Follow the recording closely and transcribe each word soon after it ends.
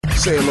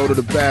Say hello to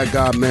the bad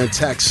guy, man.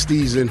 Tax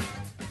season,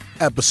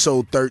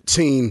 episode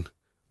 13.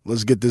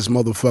 Let's get this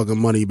motherfucking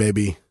money,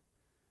 baby.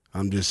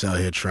 I'm just out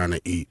here trying to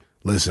eat.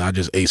 Listen, I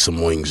just ate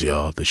some wings,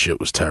 y'all. The shit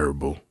was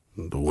terrible.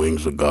 The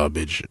wings were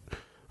garbage.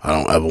 I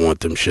don't ever want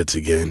them shits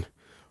again.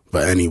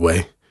 But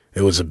anyway,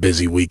 it was a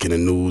busy week in the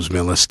news,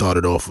 man. Let's start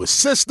it off with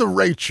Sister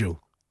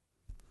Rachel.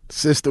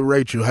 Sister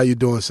Rachel, how you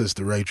doing,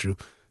 Sister Rachel?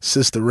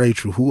 Sister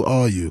Rachel, who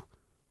are you?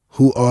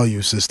 Who are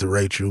you, Sister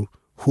Rachel?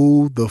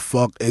 Who the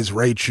fuck is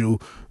Rachel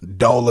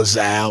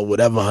Dolezal,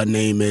 whatever her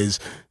name is,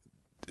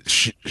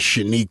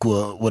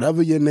 Shaniqua,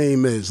 whatever your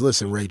name is?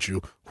 Listen,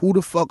 Rachel, who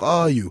the fuck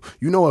are you?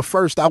 You know, at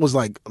first I was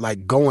like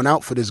going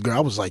out for this girl.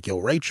 I was like, yo,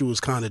 Rachel was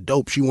kind of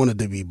dope. She wanted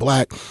to be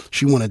black.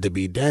 She wanted to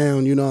be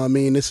down. You know what I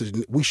mean?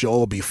 We should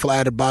all be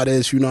flattered by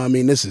this. You know what I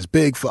mean? This is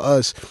big for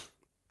us.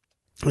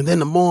 And then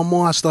the more and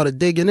more I started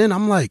digging in,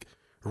 I'm like,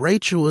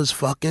 Rachel is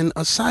fucking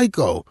a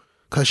psycho.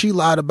 Because she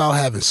lied about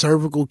having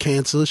cervical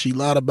cancer. She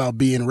lied about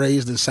being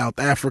raised in South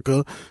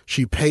Africa.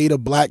 She paid a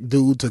black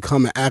dude to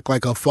come and act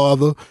like her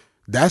father.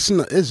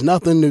 It's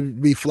nothing to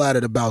be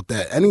flattered about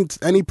that.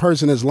 Any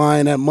person that's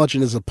lying that much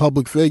and is a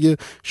public figure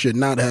should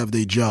not have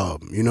their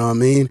job. You know what I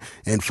mean?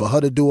 And for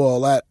her to do all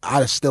that,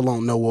 I still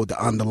don't know what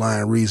the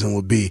underlying reason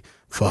would be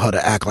for her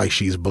to act like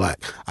she's black.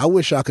 I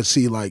wish I could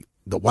see like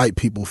the white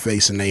people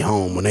facing their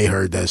home when they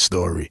heard that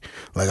story.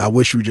 Like, I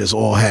wish we just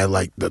all had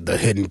like the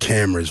hidden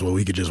cameras where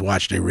we could just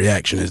watch their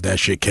reaction as that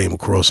shit came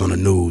across on the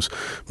news,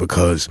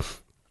 because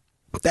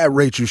that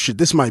Rachel shit,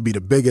 this might be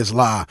the biggest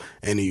lie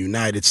in the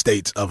United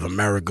States of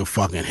America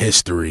fucking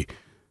history,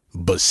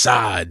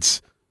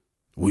 besides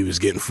we was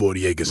getting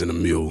 40 acres and a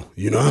mule.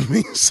 You know what I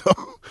mean? So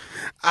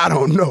I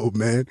don't know,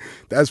 man.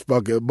 That's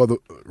fucking mother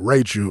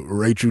Rachel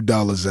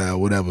Dolezal,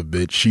 whatever,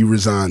 bitch. She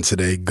resigned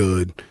today.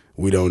 Good.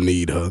 We don't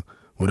need her.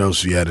 What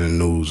else we had in the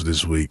news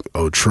this week?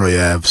 Oh, Troy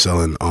Ave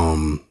selling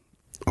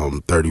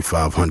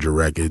 3,500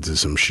 records and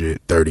some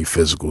shit, 30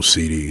 physical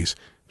CDs.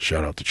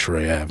 Shout out to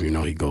Troy Ave, you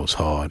know he goes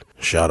hard.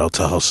 Shout out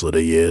to Hustler of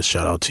the Year.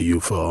 Shout out to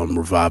you for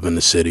reviving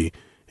the city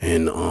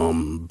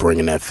and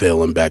bringing that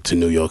feeling back to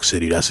New York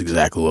City. That's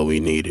exactly what we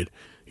needed.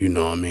 You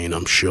know what I mean?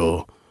 I'm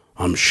sure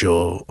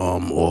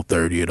all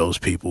 30 of those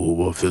people who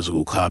were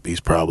physical copies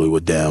probably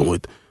were down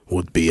with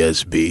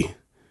BSB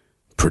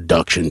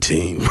production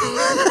team.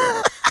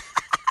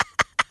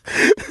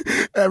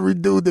 Every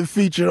dude that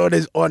featured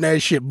on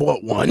that shit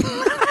bought one.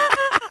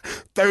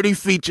 30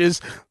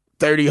 features,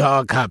 30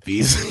 hard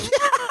copies.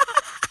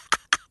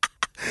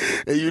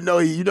 And you know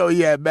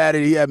he had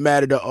Madden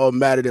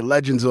the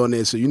Legends on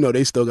there, so you know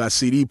they still got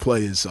CD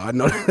players. So I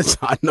know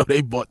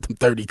they bought them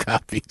 30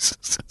 copies.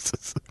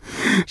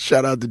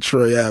 Shout out to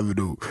Troy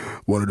Avenue,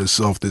 one of the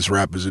softest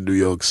rappers in New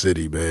York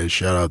City, man.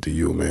 Shout out to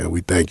you, man. We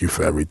thank you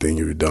for everything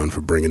you've done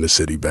for bringing the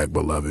city back,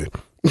 beloved.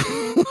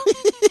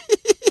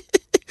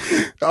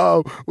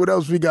 Oh, what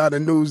else we got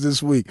in the news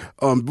this week?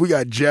 We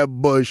got Jeb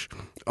Bush.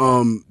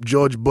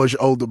 George Bush,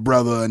 older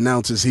brother,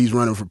 announces he's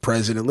running for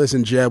president.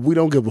 Listen, Jeb, we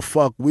don't give a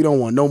fuck. We don't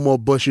want no more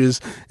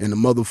Bushes in the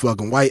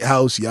motherfucking White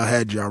House. Y'all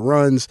had your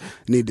runs.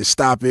 Need to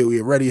stop it.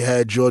 We already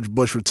had George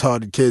Bush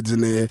retarded kids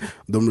in there,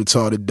 them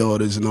retarded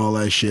daughters and all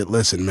that shit.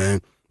 Listen, man.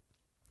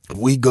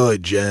 We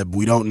good, Jeb.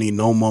 We don't need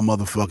no more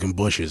motherfucking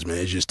Bushes, man.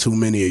 It's just too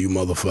many of you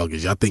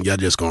motherfuckers. Y'all think y'all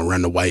just gonna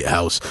run the White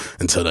House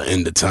until the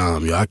end of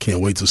time. Yo, I can't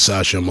wait till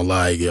Sasha and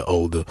Malaya get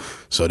older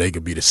so they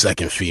could be the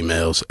second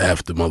females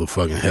after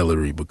motherfucking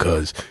Hillary,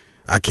 because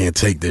I can't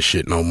take this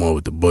shit no more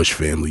with the Bush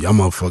family. Y'all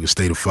motherfuckers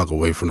stay the fuck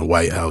away from the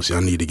White House.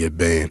 Y'all need to get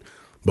banned.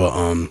 But,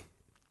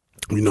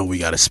 you know, we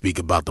gotta speak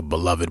about the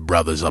beloved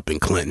brothers up in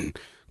Clinton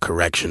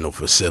Correctional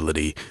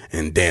Facility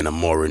in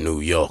Dannemora,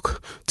 New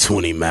York,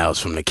 20 miles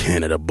from the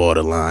Canada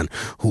borderline,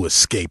 who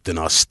escaped and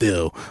are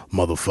still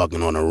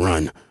motherfucking on a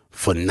run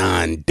for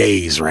 9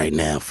 days right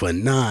now. For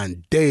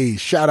 9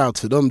 days. Shout out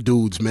to them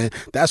dudes, man.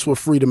 That's what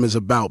freedom is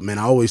about, man.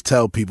 I always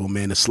tell people,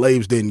 man, the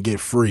slaves didn't get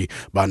free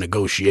by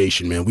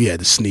negotiation, man. We had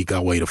to sneak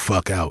our way the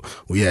fuck out.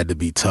 We had to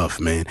be tough,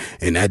 man.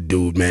 And that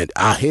dude, man,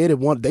 I heard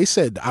it they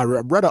said, I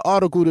read an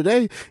article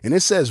today, and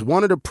it says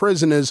one of the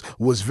prisoners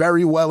was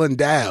very well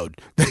endowed.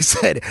 They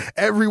said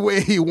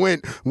everywhere he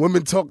went,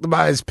 women talked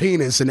about his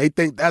penis, and they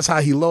think that's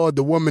how he lured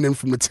the woman in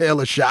from the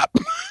tailor shop.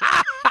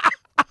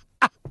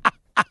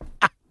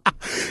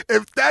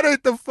 If that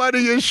ain't the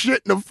funniest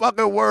shit in the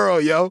fucking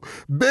world, yo.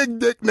 Big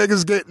dick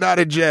niggas getting out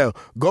of jail.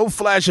 Go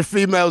flash a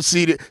female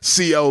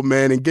CO,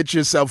 man, and get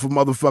yourself a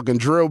motherfucking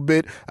drill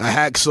bit, a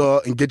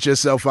hacksaw, and get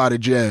yourself out of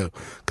jail.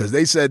 Because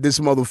they said this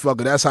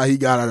motherfucker, that's how he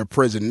got out of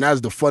prison. And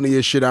that's the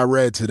funniest shit I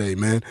read today,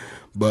 man.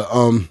 But,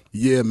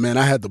 yeah, man,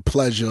 I had the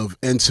pleasure of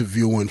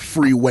interviewing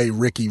Freeway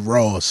Ricky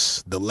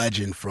Ross, the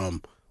legend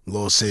from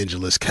Los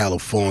Angeles,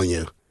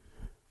 California.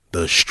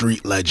 The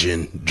street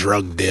legend,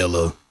 drug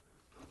dealer,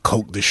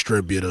 coke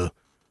distributor,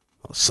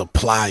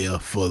 supplier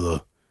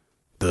for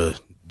the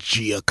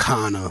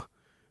Giacana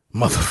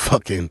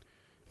motherfucking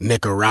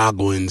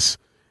Nicaraguans,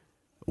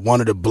 one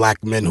of the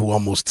black men who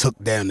almost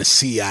took down the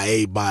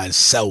CIA by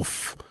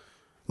himself.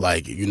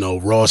 Like, you know,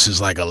 Ross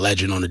is like a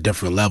legend on a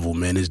different level,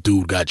 man. This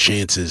dude got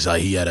chances.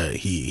 He had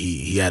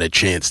a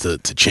chance to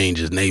change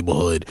his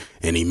neighborhood,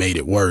 and he made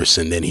it worse.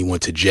 And then he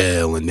went to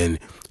jail, and then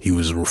he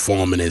was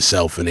reforming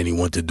himself, and then he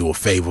went to do a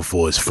favor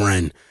for his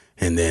friend,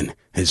 and then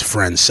his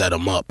friend set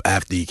him up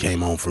after he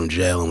came home from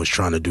jail and was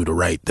trying to do the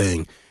right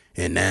thing.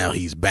 And now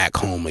he's back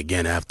home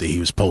again after he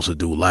was supposed to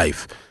do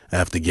life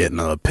after getting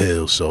an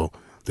appeal. So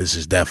this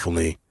is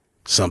definitely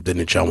something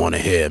that y'all want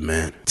to hear,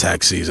 man.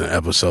 Tax Season,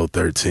 episode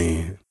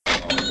 13.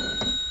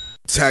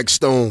 Tax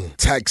Stone,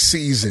 Tax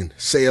Season,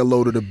 Say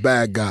Hello to the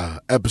Bad Guy,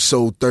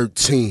 episode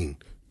 13.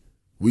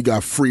 We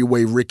got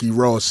Freeway Ricky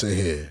Ross in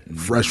here,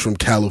 fresh from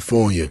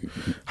California.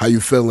 How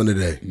you feeling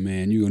today?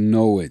 Man, you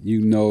know it.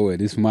 You know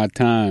it. It's my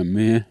time,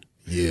 man.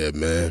 Yeah,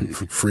 man.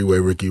 Freeway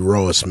Ricky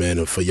Ross, man.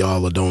 And for y'all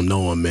that don't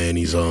know him, man,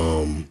 he's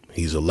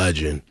a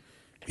legend.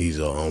 He's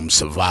a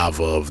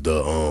survivor of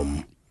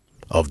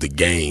the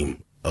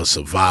game, a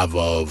survivor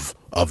of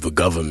the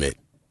government,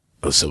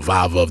 a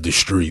survivor of the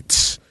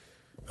streets,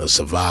 a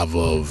survivor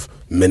of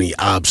many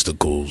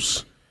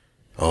obstacles.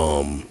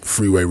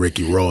 Freeway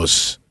Ricky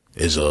Ross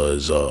is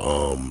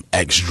a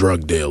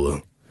ex-drug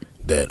dealer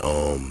that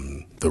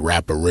the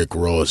rapper Rick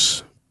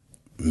Ross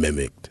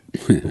mimicked.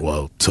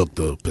 Well, took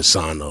the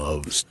persona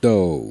of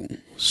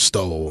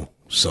Stole,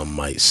 some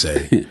might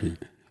say.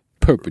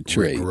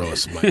 Perpetrate. Rick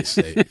Ross might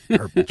say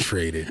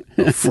perpetrated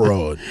a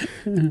fraud.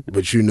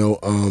 But you know,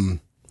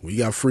 we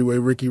got Freeway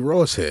Ricky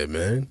Ross here,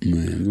 man.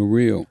 Man, you're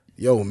real.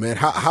 Yo, man,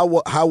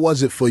 how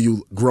was it for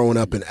you growing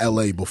up in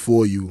LA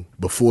before you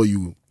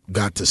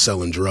got to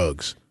selling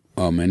drugs?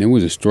 Oh man, it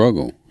was a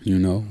struggle, you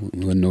know.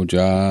 There were no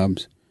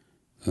jobs.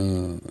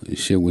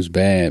 Shit was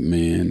bad,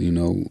 man. You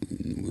know,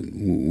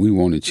 we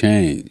want to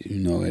change, you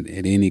know, at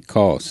any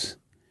cost.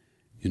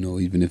 You know,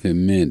 even if it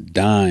meant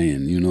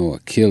dying, you know, or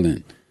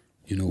killing.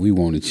 You know, we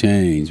want to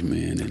change,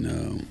 man,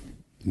 and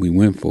we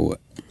went for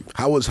it.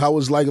 How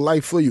was like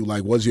life for you?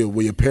 Like, were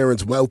your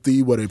parents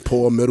wealthy? Were they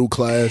poor, middle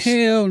class?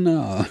 Hell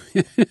no.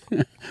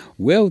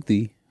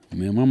 Wealthy,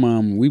 man. My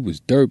mom, we was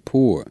dirt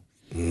poor.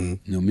 Mm-hmm.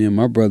 You know, me and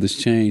my brothers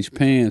changed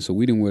pants, so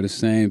we didn't wear the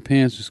same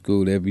pants to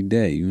school every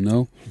day, you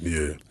know?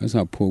 Yeah. That's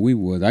how poor we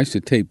was. I used to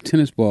tape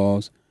tennis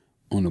balls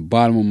on the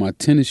bottom of my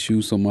tennis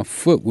shoes so my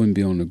foot wouldn't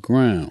be on the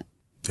ground.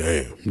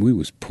 Damn. We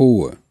was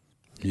poor.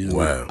 You know?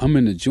 Wow. I'm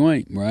in the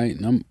joint, right?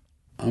 And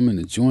I'm in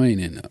the joint,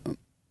 and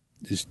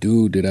this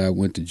dude that I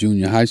went to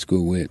junior high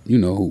school with,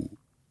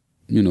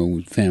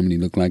 whose family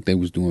looked like they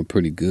was doing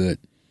pretty good.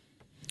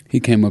 He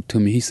came up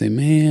to me. He said,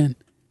 "Man,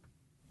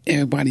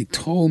 everybody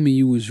told me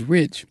you was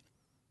rich.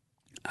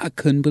 I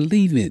couldn't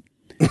believe it.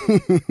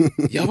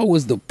 Y'all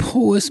was the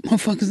poorest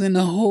motherfuckers in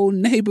the whole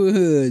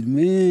neighborhood,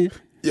 man."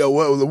 Yo,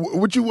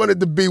 what you wanted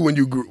to be when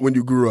you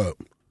grew up?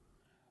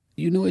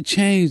 You know, it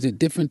changed at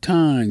different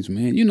times,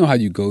 man. You know how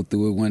you go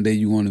through it. One day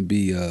you want to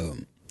be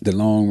the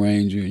Lone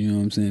Ranger, you know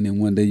what I'm saying? And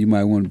one day you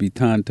might want to be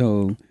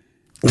Tonto.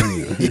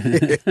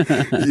 Yeah,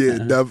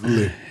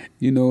 definitely.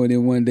 You know, and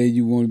then one day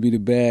you want to be the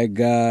bad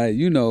guy,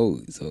 you know.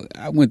 So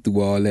I went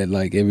through all that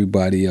like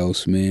everybody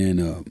else,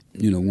 man.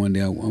 You know, one day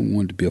I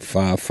wanted to be a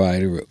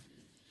firefighter,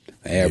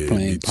 an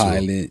airplane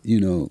pilot, you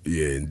know,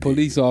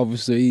 police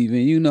officer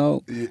even, you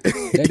know. Yeah.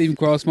 That even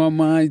crossed my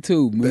mind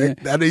too, man.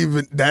 That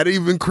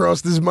even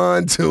crossed his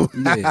mind too.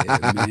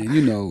 Yeah, man,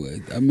 you know,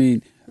 I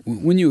mean,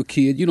 when you're a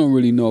kid, you don't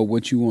really know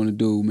what you want to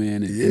do,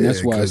 man. And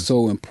that's why it's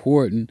so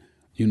important,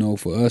 you know,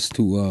 for us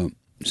to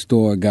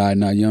store a guide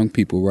in our young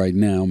people right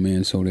now,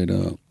 man, so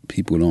that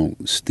people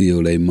don't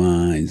steal their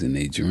minds and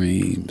their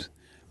dreams.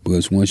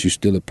 Because once you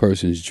steal a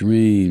person's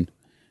dream,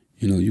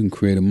 you know, you can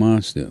create a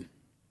monster.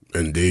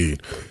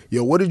 Indeed.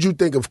 Yo, what did you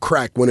think of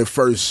crack when it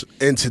first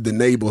entered the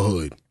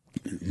neighborhood?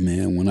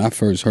 Man, when I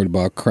first heard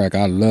about crack,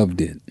 I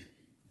loved it.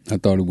 I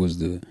thought it was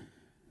the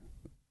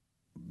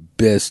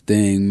best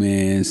thing,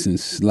 man,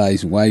 since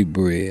sliced white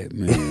bread,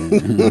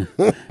 man.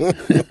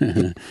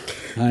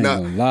 I ain't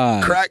gonna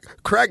lie.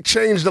 Crack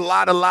changed a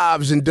lot of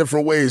lives in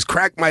different ways.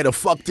 Crack might have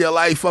fucked your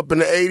life up in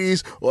the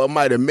 80s, or it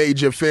might have made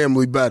your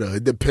family better.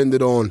 It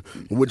depended on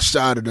which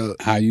side of the...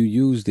 How you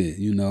used it,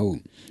 you know.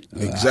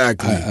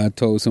 Exactly. I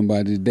told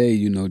somebody today,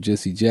 you know,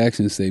 Jesse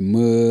Jackson say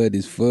mud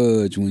is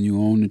fudge when you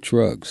own the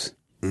trucks.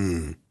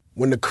 Mm.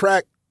 When the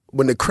crack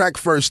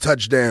first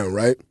touched down,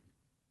 right?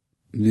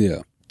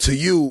 Yeah. To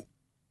you,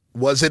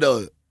 was it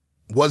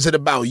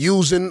about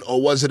using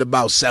or was it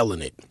about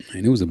selling it?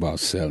 Man, it was about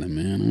selling,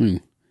 man. I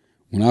mean,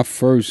 when I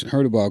first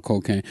heard about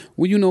cocaine,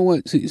 well, you know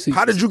what? See,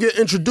 how did you get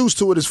introduced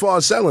to it as far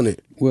as selling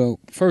it? Well,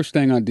 first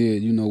thing I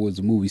did, you know, was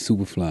the movie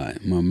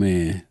Superfly. My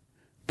man,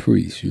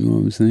 Priest, you know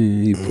what I'm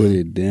saying? He put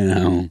it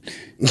down.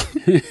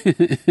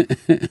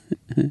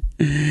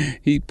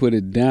 He put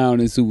it down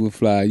in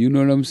Superfly. You know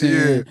what I'm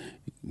saying? Yeah.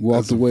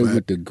 Walked away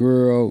with the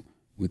girl,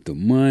 with the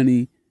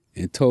money,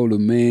 and told a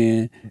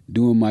man,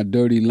 doing my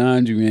dirty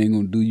laundry ain't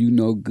gonna do you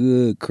no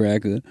good,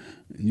 cracker.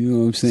 You know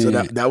what I'm saying? So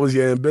that was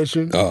your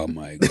ambition? Oh,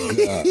 my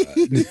God.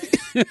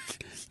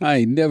 I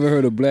ain't never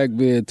heard a black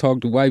man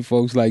talk to white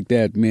folks like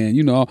that, man.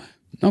 You know,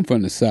 I'm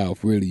from the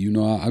South, really. You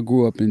know, I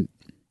grew up in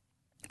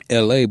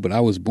L.A., but I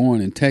was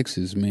born in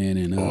Texas, man,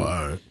 and all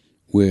right.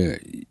 where,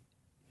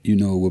 you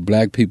know, where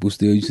black people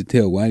still used to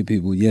tell white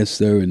people, yes,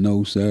 sir, and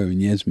no, sir,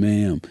 and yes,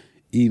 ma'am,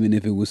 even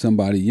if it was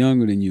somebody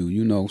younger than you,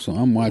 you know. So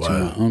I'm watching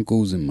my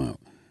uncles and my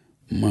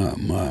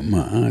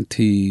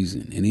aunties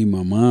and even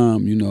my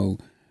mom, you know,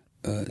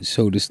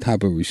 show this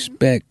type of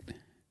respect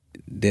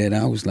that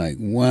I was like,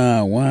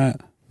 wow, why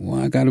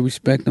I gotta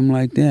respect them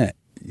like that,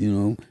 you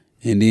know?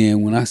 And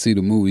then when I see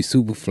the movie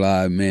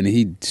Superfly, man,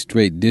 he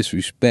straight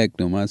disrespect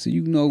them. I said,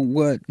 you know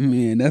what,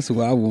 man, that's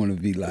what I want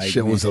to be like.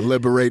 Shit man. was a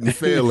liberating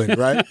feeling,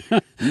 right?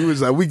 You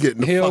was like, we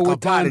getting the fuck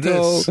up out of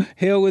this.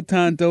 Hell with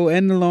Tonto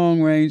and the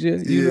Long Ranger,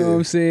 you know what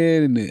I'm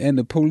saying? And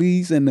the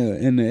police and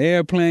the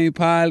airplane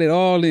pilot,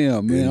 all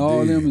them, man,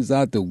 all them is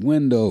out the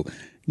window.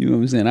 You know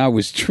what I'm saying? I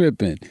was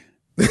tripping.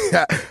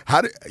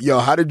 How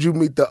did you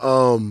meet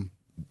the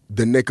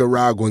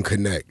Nicaraguan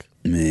Connect?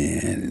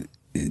 Man,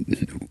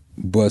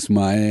 bust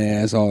my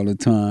ass all the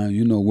time,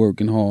 you know,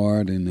 working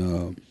hard.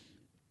 And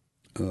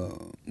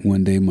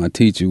one day my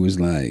teacher was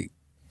like,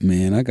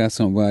 man, I got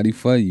somebody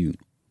for you.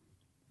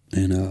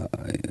 And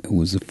it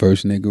was the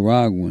first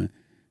Nicaraguan.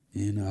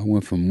 And I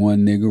went from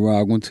one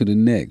Nicaraguan to the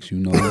next, you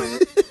know,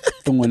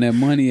 throwing that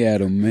money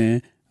at him,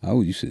 man. I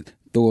used to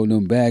throw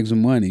them bags of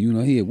money, you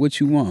know, here, what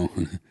you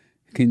want?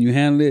 Can you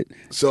handle it?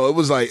 So it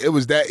was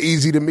that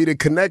easy to meet a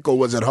Connect, or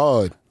was it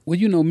hard? Well,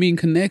 you know, meeting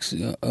connects.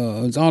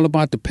 It's all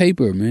about the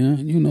paper,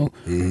 man. You know,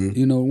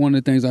 You know, one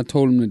of the things I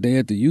told them today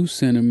at the youth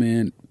center,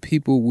 man,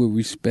 people will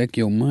respect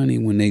your money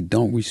when they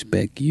don't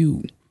respect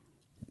you.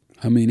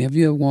 I mean, have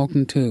you ever walked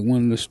into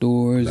one of the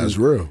stores? That's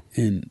real.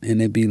 And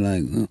they be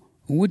like,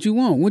 "What you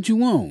want? What you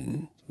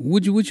want?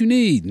 What you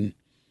need?"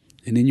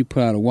 And then you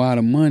put out a wad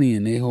of money,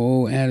 and their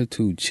whole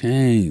attitude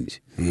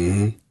change.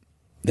 Mm-hmm.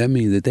 That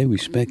means that they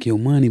respect your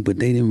money, but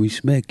they didn't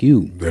respect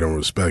you. They don't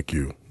respect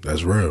you.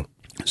 That's real.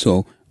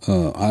 So.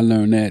 I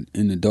learned that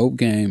in the dope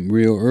game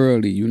real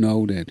early, you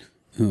know, that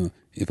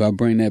if I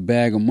bring that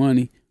bag of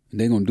money,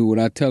 they're going to do what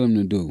I tell them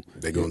to do.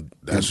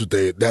 That's what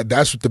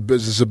the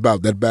business is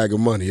about, that bag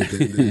of money at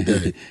the end of the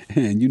day.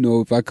 And, you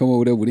know, if I come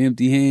over there with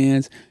empty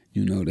hands,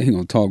 you know, they're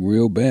going to talk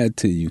real bad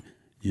to you.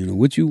 You know,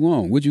 what you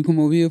want? What you come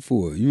over here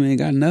for? You ain't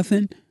got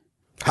nothing?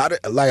 How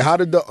did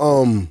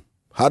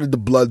the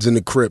Bloods and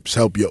the Crips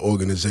help your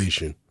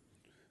organization?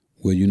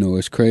 Well, you know,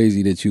 it's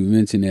crazy that you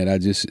mentioned that. I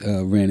just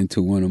ran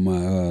into one of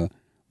my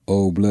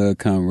old blood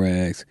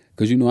comrades,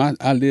 because you know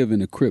I live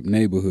in a Crip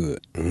neighborhood.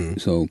 Mm-hmm.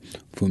 So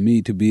for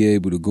me to be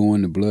able to go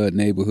into blood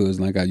neighborhoods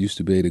like I used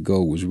to be able to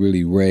go was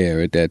really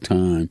rare at that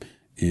time,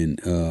 and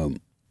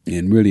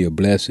really a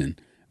blessing.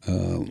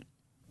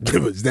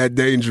 It was that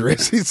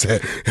dangerous, he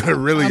said.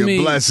 Really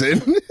a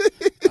blessing.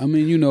 I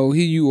mean, you know,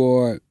 here you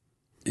are,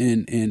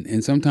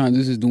 and sometimes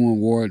this is during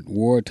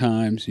war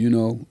times, you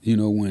know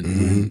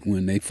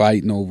when they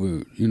fighting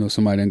over, you know,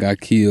 somebody that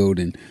got killed,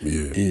 and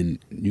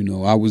you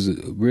know, I was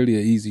really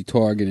an easy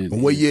target.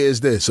 And what year is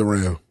this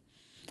around?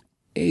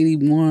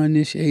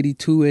 81-ish,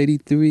 82,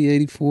 83,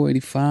 84,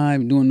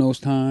 85, during those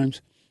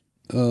times.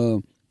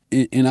 And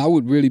I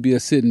would really be a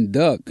sitting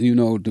duck, you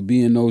know, to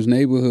be in those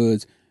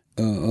neighborhoods,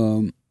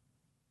 and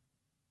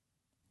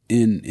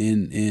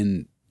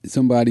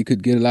somebody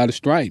could get a lot of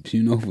stripes,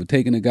 you know, for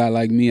taking a guy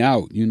like me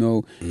out, you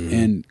know,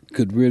 and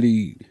could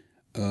really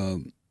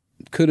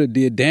could have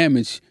did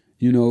damage,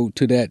 you know,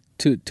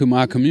 to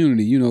my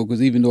community, you know,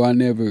 because even though I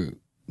never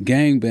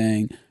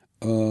gangbang,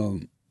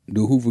 the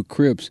Hoover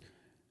Crips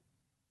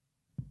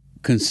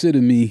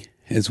consider me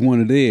as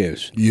one of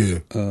theirs. Yeah.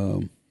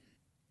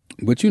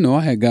 But you know,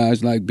 I had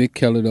guys like Big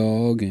Keller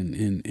Dog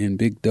and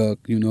Big Duck,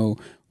 you know,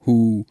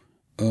 who.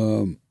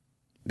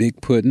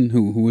 Big Puddin',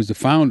 who was the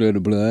founder of the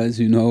Bloods,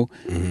 you know,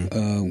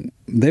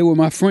 they were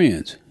my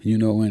friends, you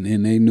know,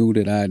 and they knew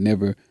that I had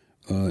never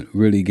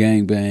really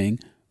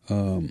gangbang.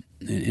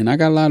 And I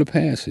got a lot of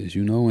passes,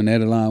 you know, and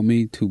that allowed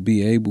me to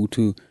be able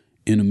to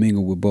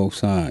intermingle with both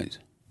sides.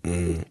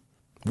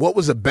 What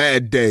was a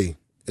bad day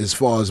as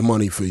far as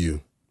money for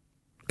you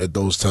at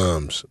those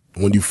times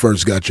when you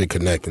first got your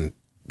connecting?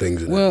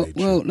 Well,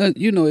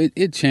 you know,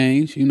 it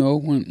changed. You know,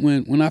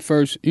 when I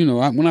first, you know,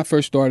 when I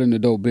first started in the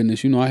dope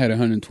business, you know, I had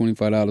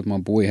 $125. My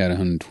boy had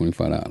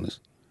 $125.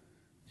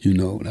 You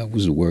know, that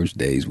was the worst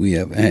days we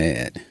ever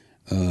had.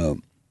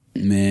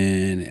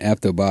 Man,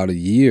 after about a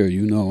year,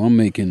 you know, I'm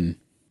making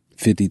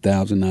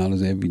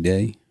 $50,000 every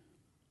day.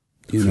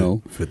 You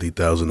know,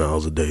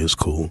 $50,000 a day is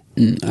cool.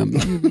 I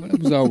mean,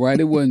 it was all right.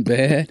 It wasn't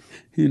bad,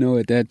 you know,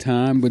 at that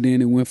time. But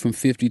then it went from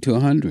 50 to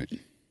 100.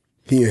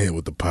 He ain't here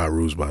with the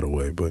Pyrus, by the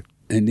way, but.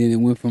 And then it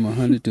went from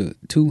 100 to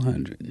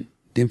 200.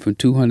 Then from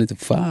 200 to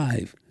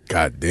 5.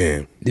 God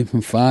damn. Then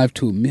from 5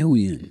 to $1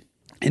 million.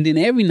 And then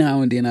every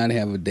now and then I'd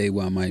have a day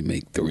where I might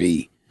make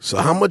 3. So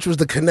how much was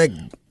the Connect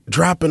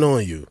dropping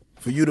on you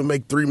for you to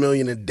make $3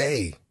 million a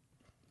day?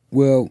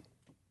 Well,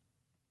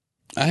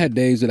 I had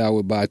days that I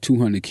would buy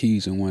 200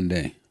 keys in one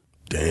day.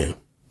 Damn.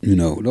 You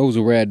know, those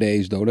are rare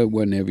days, though. That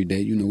wasn't every day.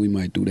 You know, we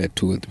might do that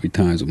 2 or 3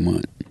 times a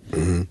month.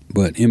 Mm-hmm.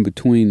 But in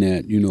between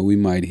that, you know, we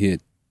might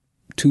hit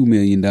 $2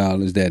 million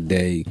that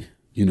day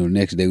You know,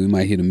 next day we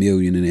might hit 1.5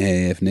 million.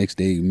 Next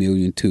day 1.2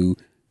 million.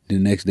 The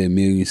next day 1.6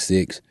 million.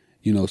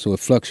 You know, so it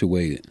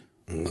fluctuated.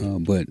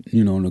 But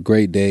you know, on the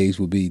great days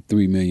would be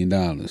 $3 million.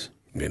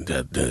 And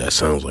that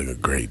sounds like a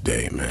great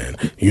day, man.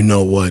 You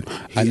know what?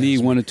 I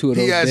need one or two of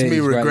those. He has days me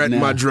regretting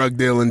right my drug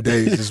dealing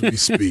days as we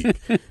speak.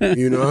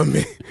 You know what I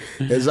mean?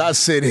 As I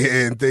sit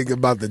here and think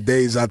about the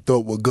days I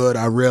thought were good,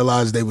 I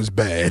realized they was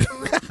bad.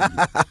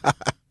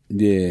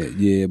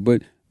 Yeah.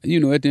 But you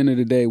know, at the end of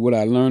the day, what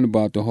I learned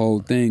about the whole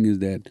thing is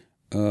that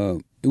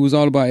it was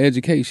all about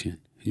education.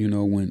 You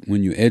know,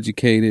 when you're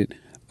educated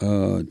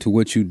to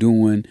what you're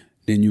doing,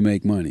 then you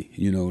make money.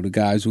 You know, the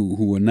guys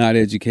who are not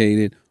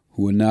educated,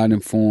 who are not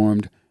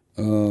informed,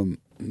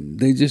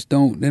 they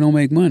don't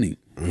make money.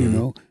 You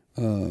know,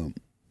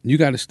 you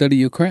got to study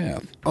your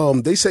craft.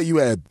 They say you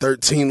had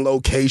 13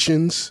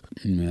 locations.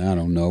 Man, I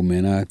don't know,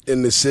 man.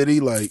 In the city,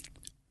 like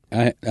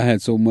I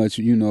had so much,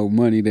 you know,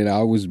 money that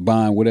I was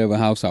buying whatever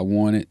house I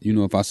wanted. You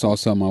know, if I saw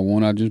something I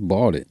wanted, I just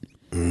bought it.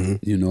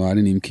 You know, I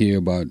didn't even care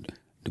about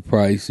the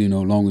price. You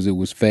know, as long as it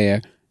was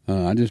fair,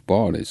 I just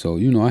bought it. So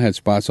you know, I had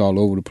spots all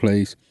over the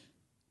place.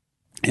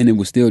 And it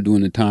was still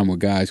during the time where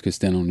guys could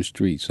stand on the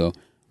street. So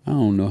I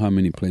don't know how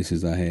many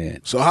places I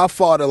had. So how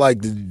far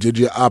did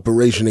your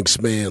operation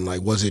expand?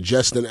 Like, was it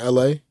just in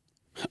L.A.?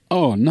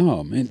 Oh,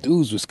 no, man.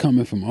 Dudes was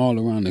coming from all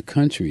around the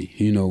country,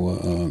 you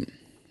know,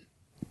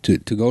 to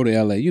go to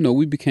L.A. You know,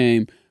 we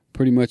became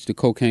pretty much the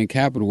cocaine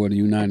capital of the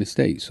United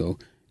States. So,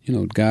 you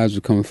know, guys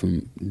were coming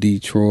from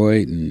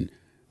Detroit and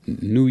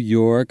New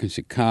York and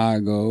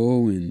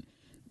Chicago and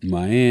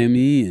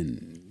Miami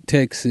and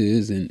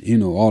Texas and, you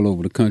know, all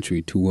over the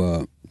country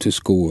to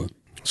score.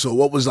 So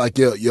what was like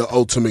your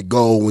ultimate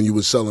goal when you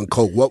were selling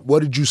coke?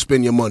 What did you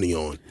spend your money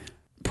on?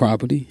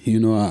 Property. You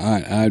know,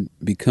 I'd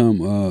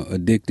become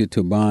addicted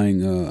to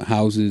buying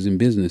houses and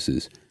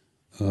businesses.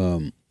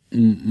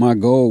 My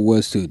goal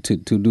was to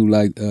do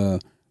like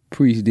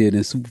Priest did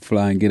in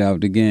Superfly and get out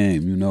the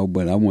game, you know,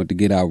 but I wanted to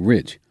get out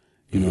rich.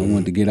 You know, I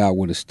wanted to get out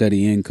with a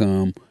steady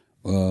income,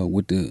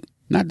 with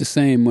not the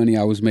same money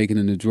I was making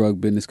in the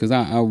drug business, because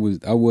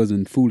I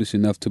wasn't foolish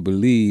enough to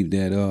believe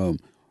that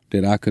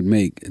that I could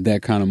make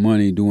that kind of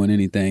money doing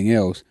anything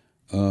else.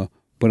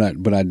 But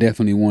I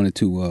definitely wanted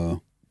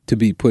to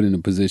be put in a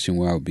position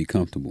where I would be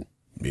comfortable.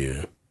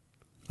 Yeah,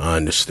 I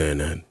understand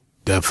that.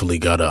 Definitely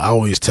gotta. I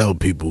always tell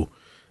people,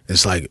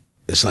 it's like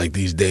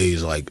these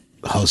days, like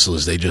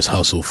hustlers, they just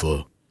hustle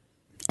for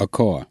a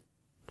car.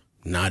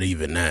 Not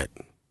even that.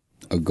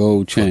 A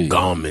gold chain. For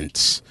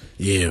garments.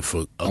 Yeah,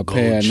 for a gold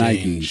pair of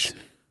change. Nikes.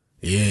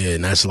 Yeah,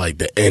 and that's like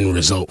the end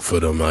result for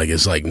them. Like,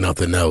 it's like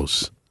nothing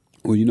else.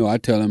 Well, you know, I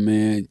tell them,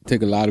 man,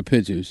 take a lot of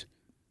pictures.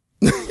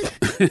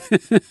 Because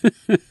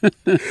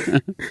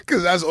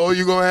that's all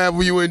you're going to have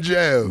when you in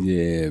jail.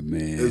 Yeah,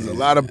 man. There's a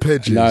lot of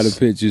pictures. A lot of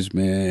pictures,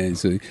 man.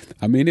 So,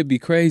 I mean, it'd be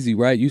crazy,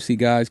 right? You see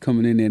guys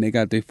coming in there and they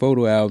got their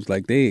photo albums.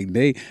 Like,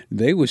 they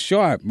were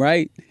sharp,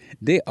 right?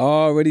 They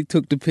already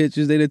took the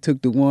pictures. They done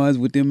took the ones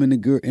with them in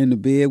the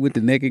bed with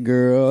the naked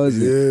girls.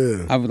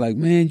 Yeah. I was like,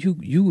 man,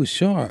 you was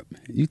sharp.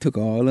 You took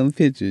all them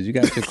pictures. You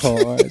got your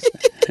cars.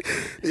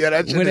 Yeah,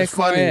 that shit is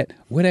funny.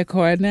 Where that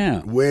car at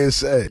now? Where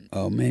it's at?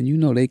 Oh man, you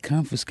know they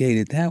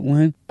confiscated that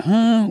one.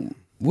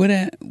 Where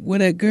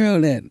that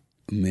girl at?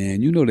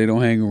 Man, you know they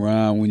don't hang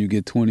around when you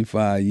get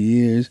 25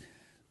 years.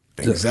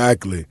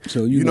 Exactly.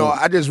 So you know,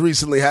 I just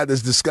recently had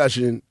this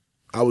discussion.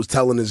 I was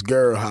telling this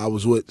girl how I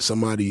was with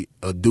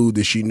a dude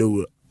that she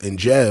knew in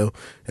jail,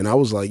 and I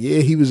was like, yeah,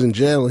 he was in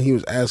jail, and he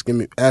was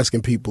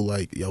asking people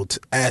like, yo,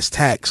 ask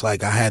tax.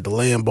 Like, I had the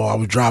Lambo, I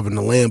was driving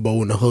the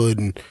Lambo in the hood,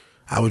 and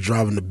I was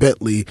driving the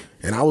Bentley,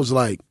 and I was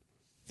like,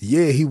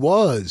 yeah, he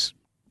was.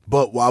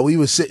 But while we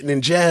was sitting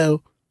in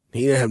jail,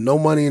 he didn't have no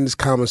money in his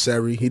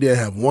commissary. He didn't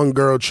have one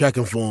girl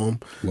checking for him.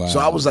 Wow. So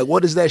I was like,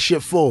 what is that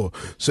shit for?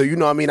 So, you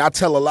know what I mean? I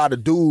tell a lot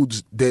of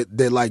dudes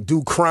that like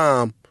do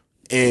crime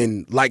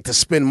and like to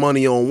spend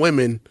money on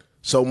women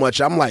so much.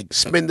 I'm like,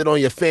 spend it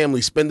on your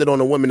family, spend it on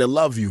the women that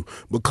love you.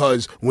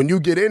 Because when you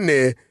get in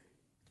there,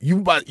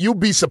 you'll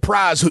be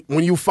surprised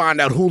when you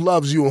find out who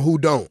loves you and who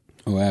don't.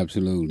 Oh,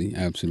 absolutely,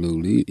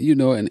 absolutely. You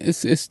know, and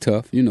it's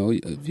tough. You know,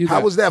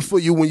 how was that for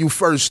you when you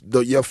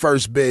your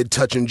first bed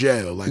touching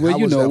jail? Like, well, how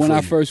you was know, that when for I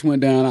you? first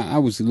went down, I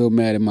was a little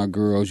mad at my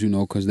girls, you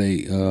know, because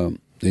they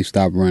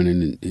stopped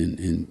running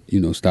and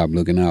you know stopped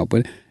looking out.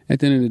 But at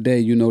the end of the day,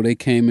 you know, they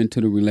came into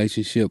the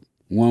relationship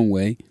one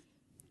way,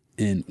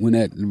 and when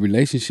that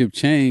relationship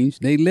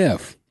changed, they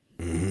left.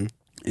 Mm-hmm.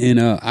 And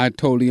I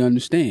totally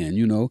understand.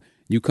 You know,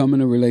 you come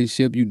in a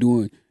relationship, you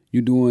doing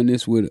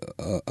this with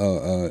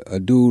a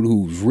dude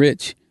who's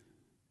rich,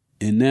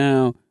 and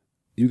now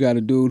you got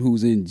a dude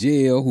who's in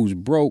jail, who's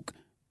broke,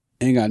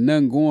 ain't got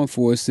nothing going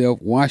for herself.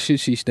 Why should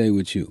she stay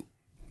with you?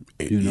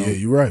 You know? Yeah,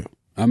 you're right.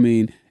 I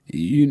mean,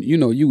 you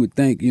know, you would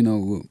think, you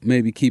know,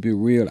 maybe keep it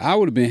real. I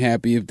would have been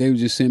happy if they would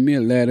just send me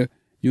a letter,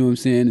 you know what I'm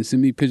saying, and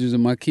send me pictures of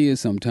my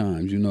kids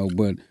sometimes, you know.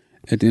 But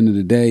at the end of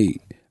the day,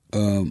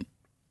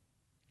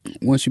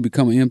 once you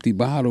become an empty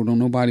bottle, don't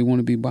nobody want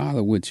to be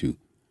bothered with you.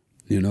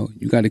 You know,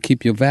 you got to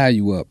keep your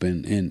value up.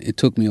 And it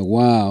took me a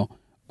while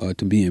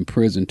to be in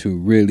prison to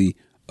really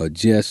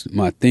adjust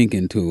my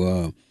thinking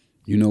to,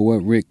 you know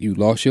what, Rick, you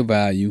lost your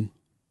value.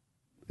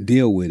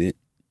 Deal with it.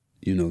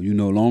 You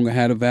no longer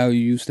had the value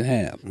you used to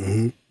have.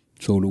 Mm-hmm.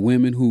 So the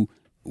women who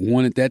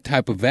wanted that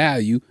type of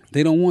value,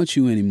 they don't want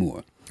you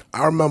anymore.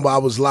 I remember I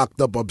was locked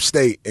up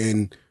upstate,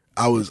 and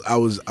I was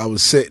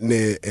sitting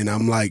there, and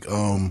I'm like,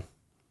 I'm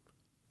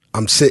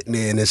sitting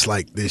there, and it's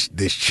like this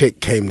chick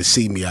came to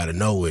see me out of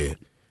nowhere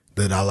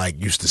that I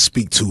like used to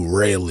speak to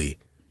rarely,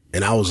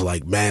 and I was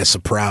like mad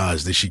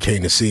surprised that she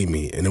came to see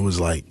me, and it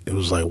was like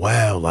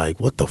wow, like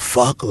what the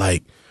fuck,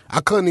 like. I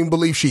couldn't even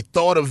believe she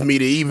thought of me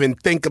to even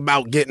think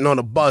about getting on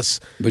a bus.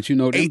 But them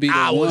 8 be the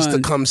hours ones,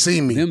 to come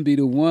see me. Them be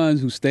the ones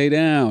who stay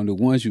down, the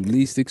ones you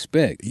least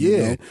expect. Yeah.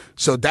 You know?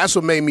 So that's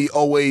what made me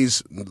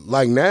always,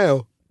 like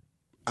now,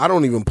 I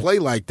don't even play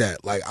like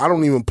that. Like I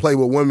don't even play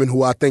with women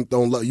who I think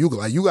don't love you.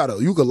 Like you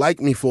could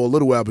like me for a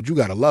little while, but you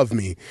gotta love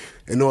me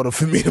in order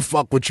for me to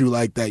fuck with you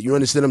like that. You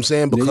understand what I'm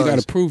saying? Because you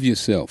gotta prove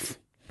yourself.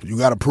 You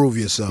gotta prove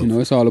yourself.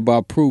 It's all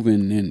about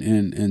proving,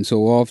 and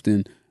so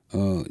often,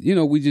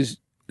 we just.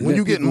 When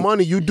you get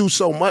money, you do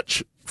so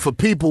much for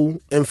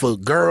people and for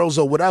girls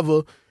or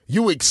whatever.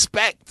 You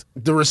expect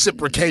the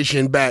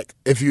reciprocation back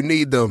if you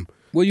need them.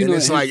 Well,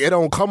 it's like it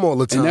don't come all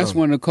the time. And that's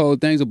one of the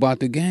cold things about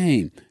the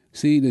game.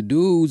 See, the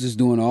dudes is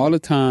doing all the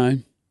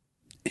time,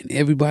 and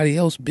everybody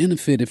else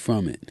benefited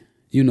from it.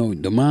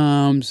 The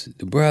moms,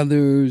 the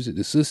brothers,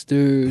 the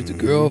sisters, the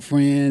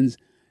girlfriends,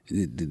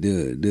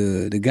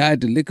 the guy at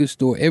the liquor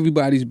store.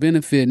 Everybody's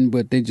benefiting,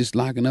 but they just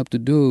locking up the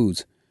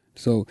dudes.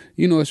 So,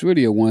 it's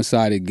really a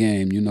one-sided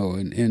game,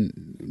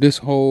 and this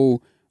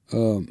whole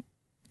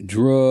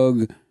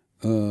drug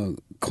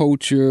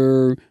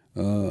culture,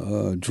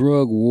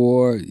 drug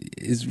war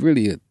is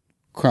really a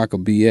crock of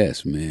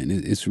BS, man.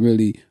 It's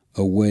really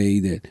a way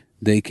that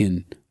they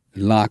can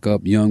lock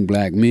up young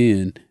black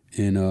men,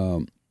 and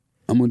I'm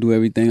going to do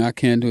everything I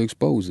can to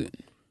expose it.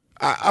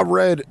 I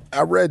read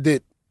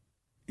that,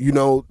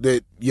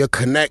 that your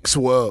connects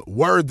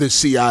were the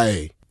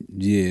CIA.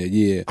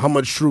 Yeah. How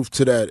much truth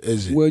to that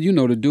is it? Well,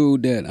 the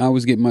dude that I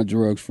was getting my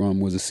drugs from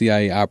was a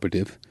CIA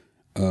operative,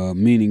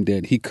 meaning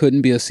that he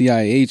couldn't be a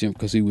CIA agent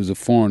because he was a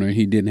foreigner and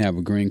he didn't have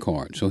a green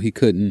card. So he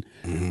couldn't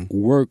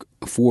work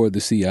for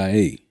the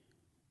CIA,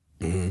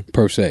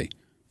 per se.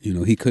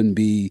 He couldn't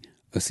be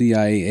a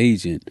CIA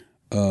agent,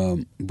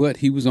 but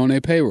he was on their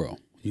payroll.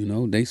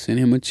 They sent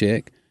him a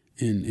check.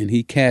 And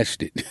he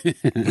cashed it.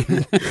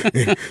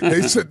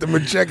 They sent him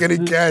a check and he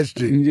cashed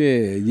it.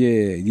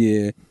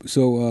 Yeah.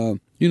 So,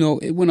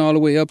 it went all the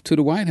way up to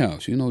the White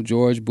House.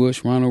 George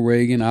Bush, Ronald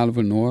Reagan,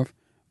 Oliver North,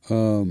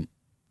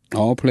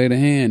 all played a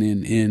hand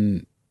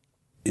in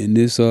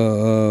this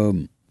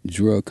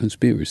drug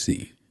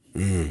conspiracy.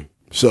 Mm.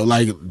 So,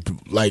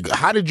 like,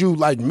 how did you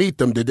meet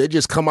them? Did they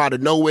just come out of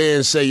nowhere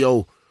and say,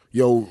 "Yo,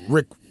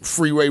 Rick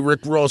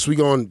Ross, we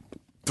gonna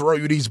throw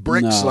you these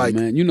bricks"? Nah,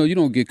 man. You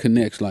don't get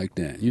connects like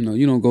that.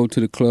 You don't go to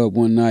the club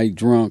one night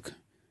drunk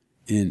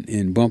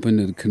and bump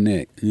into the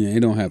connect.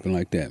 It don't happen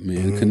like that, man.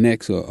 Mm-hmm.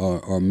 Connects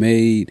are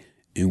made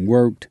and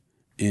worked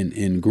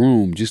and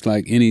groomed just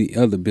like any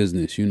other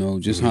business.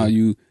 Just how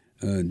you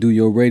do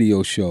your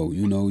radio show.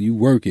 You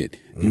work it,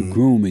 you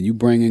groom it, you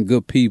bring in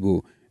good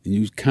people, and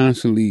you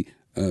constantly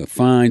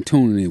fine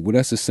tuning it. Well,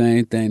 that's the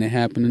same thing that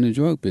happened in the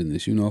drug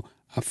business.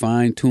 I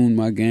fine tuned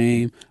my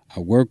game.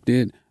 I worked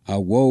it. I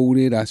wove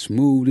it, I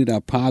smoothed it, I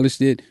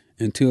polished it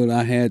until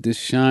I had this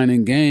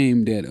shining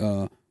game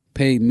that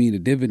paid me the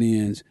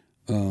dividends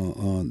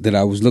that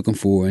I was looking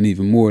for, and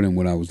even more than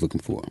what I was looking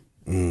for.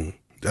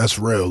 That's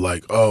real.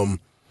 Like,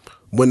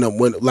 when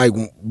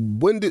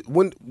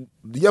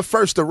your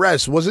first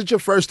arrest, was it your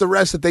first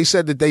arrest that they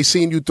said that they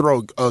seen you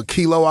throw a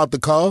kilo out the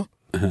car?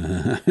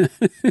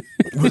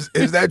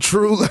 Is that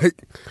true?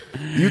 Like,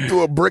 you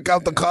threw a brick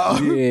out the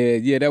car?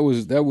 Yeah. That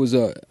was.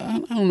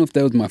 I don't know if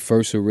that was my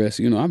first arrest.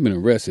 I've been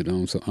arrested. I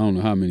don't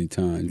know how many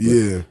times.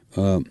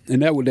 But,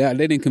 and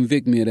they didn't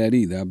convict me of that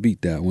either. I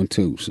beat that one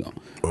too. So,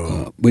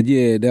 but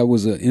yeah, that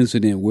was an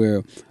incident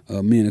where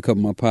me and a couple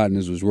of my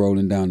partners was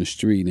rolling down the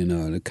street, and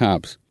the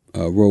cops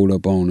rolled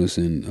up on us,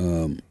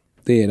 and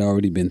they had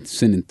already been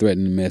sending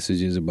threatening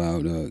messages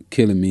about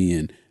killing me,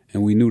 and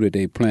we knew that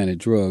they planted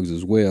drugs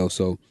as well.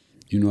 So.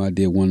 I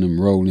did one of them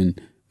rolling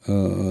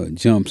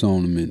jumps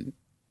on them and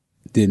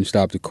didn't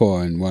stop the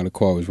car. And while the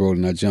car was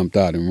rolling, I jumped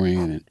out and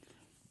ran. And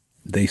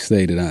they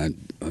say that I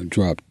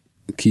dropped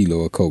a kilo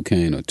of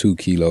cocaine or 2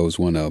 kilos,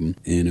 one of them.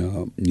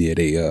 And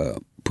they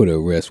put an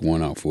arrest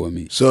warrant out for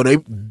me. So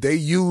they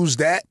used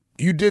that?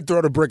 You did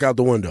throw the brick out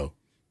the window?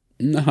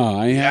 No,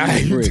 I ain't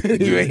had no brick.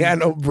 You ain't had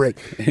no brick.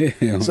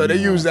 So they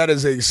used that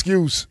as an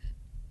excuse.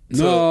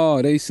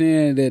 No, they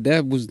saying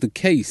that was the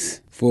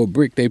case for a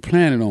brick they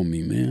planted on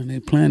me, man. They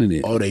planted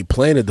it. Oh, they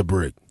planted the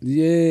brick?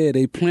 Yeah,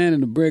 they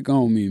planted the brick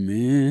on me,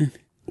 man.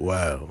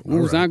 Wow. What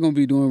was I going to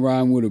be doing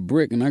riding with a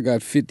brick and I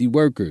got 50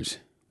 workers?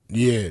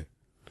 Yeah.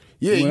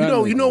 Yeah,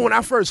 you know, when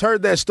I first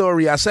heard that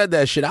story, I said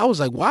that shit. I was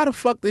like, why the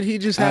fuck did he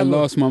just have I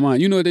lost my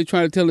mind. They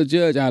try to tell the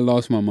judge I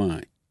lost my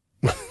mind.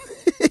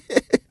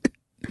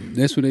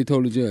 That's what they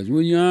told the judge.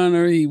 Well, Your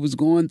Honor, he was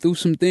going through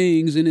some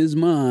things in his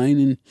mind,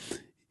 and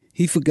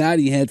he forgot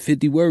he had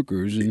 50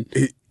 workers, and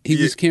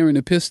he was carrying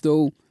a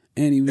pistol,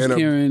 and he was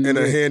carrying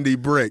a handy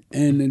brick.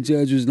 And the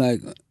judge was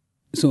like,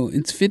 so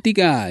it's 50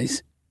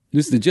 guys.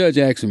 This the judge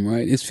asked him,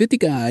 right? It's 50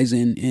 guys,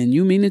 and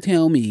you mean to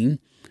tell me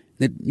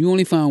that you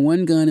only found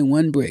one gun and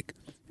one brick,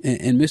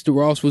 and Mr.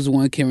 Ross was the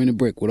one carrying the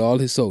brick with all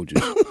his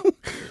soldiers.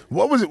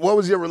 What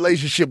was your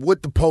relationship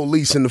with the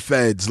police and the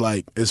feds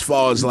like, as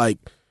far as like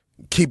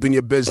keeping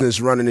your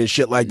business running and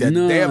shit like that?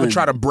 None. Did they ever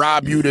try to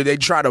bribe you? Did they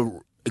try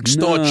to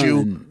extort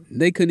you?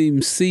 They couldn't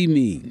even see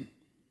me.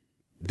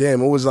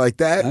 Damn, it was like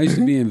that? I used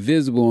to be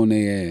invisible on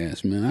their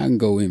ass, man. I can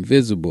go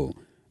invisible.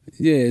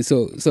 Yeah,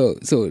 so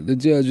the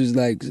judge was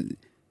like,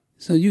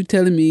 so you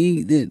telling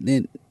me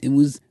that it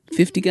was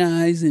 50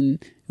 guys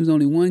and it was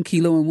only 1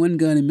 kilo and one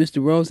gun and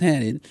Mr. Ross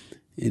had it?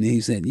 And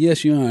he said,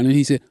 yes, Your Honor. And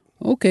he said,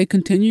 okay,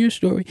 continue your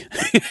story.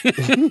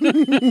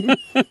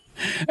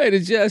 Hey,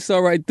 the judge saw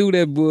right through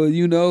that bull,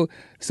 you know.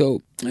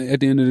 So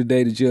at the end of the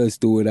day, the judge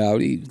threw it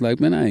out. He was like,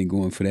 man, I ain't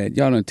going for that.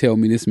 Y'all don't tell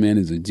me this man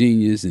is a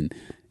genius and,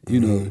 you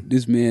know,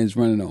 this man's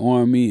running an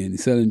army and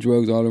selling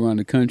drugs all around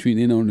the country.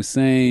 And then on the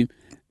same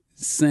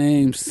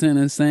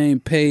center, same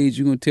page,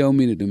 you're going to tell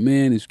me that the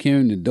man is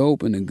carrying the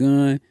dope and the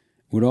gun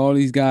with all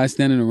these guys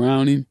standing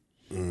around him?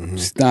 Mm-hmm.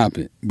 Stop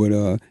it.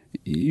 But,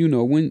 you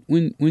know, when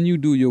you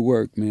do your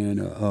work, man,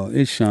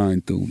 it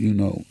shines through, you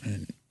know,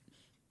 and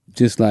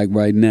just like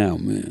right now,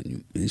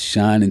 man, it's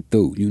shining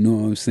through. You know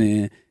what I'm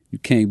saying? You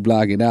can't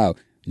block it out.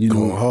 You know,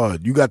 going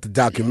hard. You got the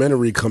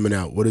documentary coming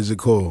out. What is it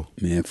called?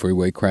 Man,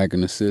 Freeway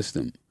Cracking the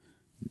System.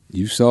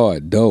 You saw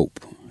it. Dope.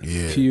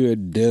 Yeah. Pure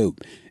dope.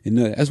 And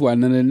that's why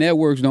none of the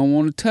networks don't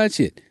want to touch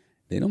it.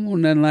 They don't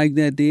want nothing like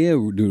that there.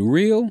 The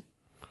real.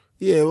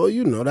 Yeah, well,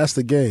 you know, that's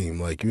the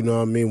game. Like, you know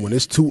what I mean? When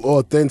it's too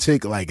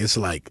authentic, like, it's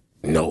like,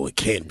 no, it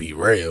can't be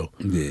real.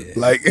 Yeah.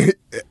 Like,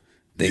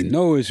 they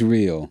know it's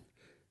real.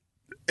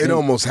 It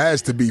almost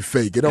has to be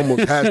fake. It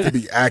almost has to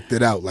be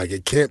acted out. Like,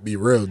 it can't be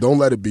real. Don't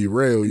let it be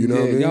real. You know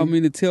what I mean? Y'all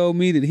mean to tell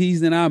me that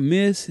he's in our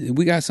midst?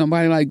 We got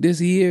somebody like this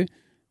here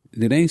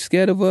that ain't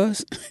scared of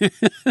us?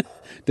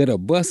 That'll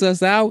bust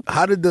us out?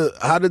 How did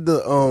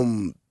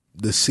the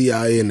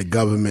CIA and the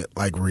government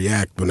like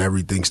react when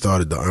everything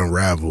started to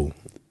unravel?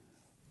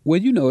 Well,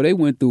 you know, they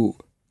went through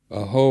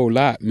a whole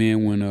lot,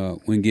 man,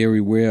 when Gary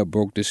Webb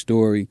broke the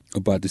story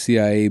about the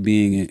CIA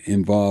being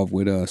involved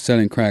with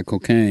selling crack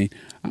cocaine.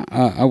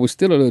 I was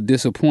still a little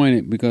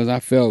disappointed because I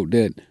felt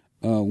that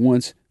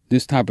once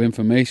this type of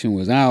information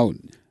was out,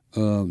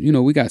 you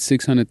know, we got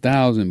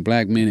 600,000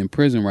 black men in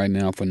prison right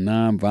now for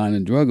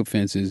nonviolent drug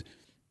offenses.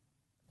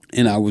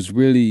 And I was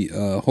really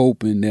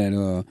hoping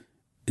that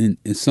in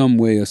some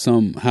way or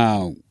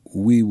somehow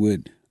we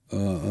would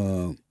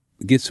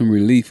get some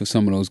relief for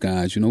some of those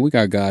guys. You know, we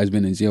got guys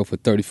been in jail for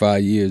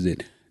 35 years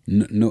that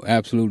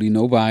absolutely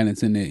no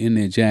violence in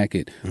their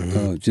jacket,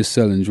 just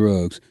selling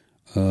drugs.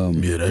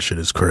 Yeah, that shit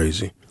is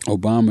crazy.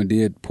 Obama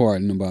did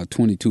pardon about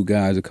 22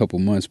 guys a couple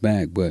months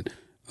back, but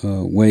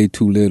way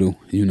too little,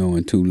 you know,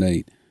 and too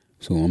late.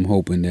 So I'm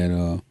hoping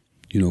that,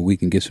 you know, we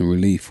can get some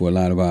relief for a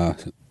lot of our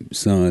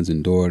sons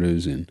and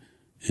daughters and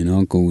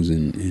uncles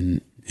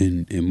and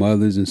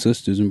mothers and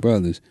sisters and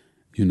brothers,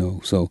 you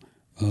know. So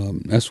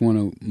that's one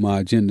of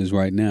my agendas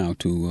right now,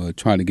 to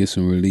try to get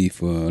some relief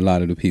for a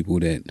lot of the people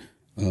that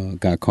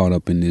got caught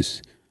up in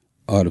this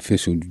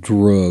artificial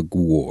drug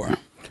war.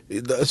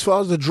 As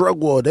far as the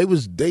drug war, they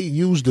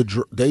used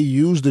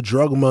the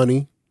drug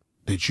money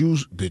that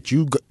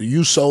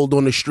you sold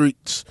on the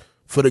streets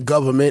for the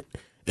government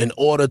in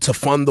order to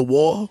fund the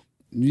war.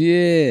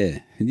 Yeah.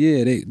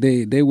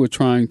 They were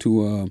trying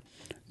to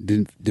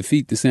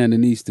defeat the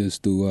Sandinistas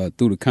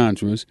through the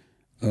Contras,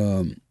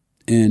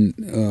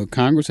 and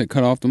Congress had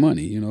cut off the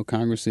money. You know,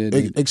 Congress said.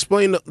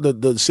 Explain the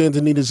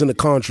Sandinistas and the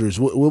Contras.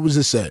 What was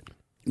this at?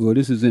 Well,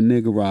 this is in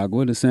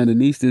Nicaragua. The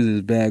Sandinistas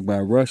is backed by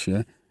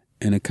Russia,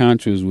 and the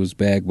Contras was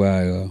backed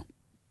by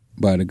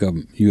the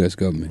government, U.S.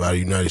 government, by the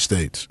United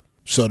States.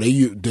 So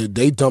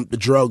they dumped the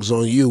drugs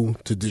on you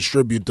to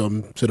distribute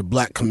them to the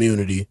black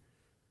community,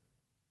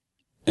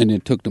 and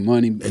then took the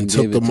money and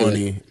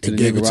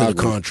gave it to the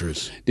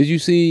Contras. Did you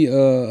see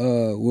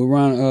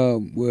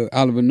where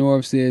Oliver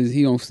North says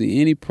he don't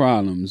see any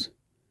problems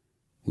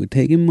with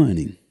taking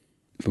money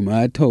from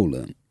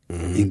Ayatollah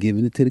and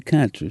giving it to the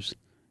Contras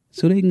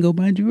so they can go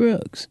buy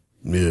drugs?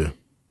 Yeah,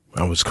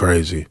 that was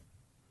crazy.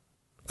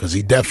 Because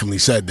he definitely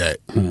said that.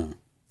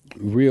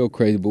 Real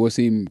crazy. But what's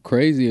even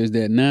crazier is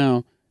that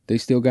now they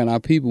still got our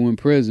people in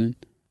prison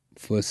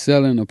for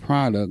selling a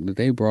product that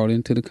they brought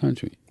into the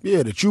country.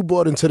 Yeah, that you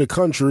brought into the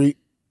country,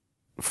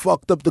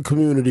 fucked up the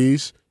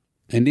communities.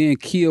 And then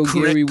killed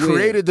Gary Webb.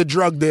 Created the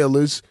drug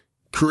dealers,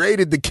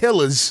 created the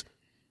killers.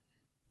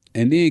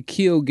 And then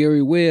killed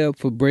Gary Webb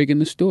for breaking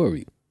the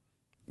story.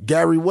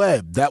 Gary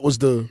Webb, that was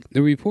the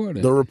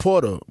reporter. The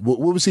reporter. What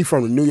was he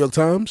from, the New York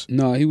Times?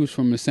 No, he was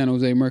from the San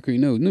Jose Mercury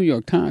News. New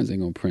York Times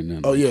ain't gonna print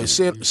nothing. Oh yeah,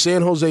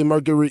 San Jose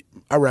Mercury.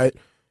 All right.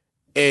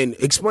 And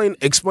explain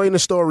the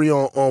story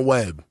on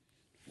Webb.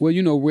 Well,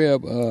 you know,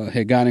 Webb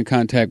had got in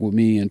contact with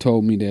me and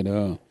told me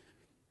that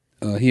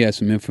he had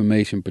some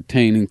information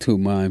pertaining to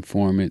my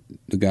informant,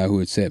 the guy who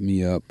had set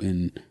me up,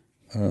 and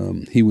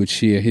he would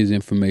share his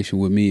information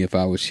with me if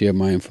I would share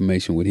my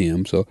information with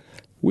him. So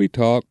we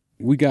talked.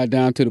 We got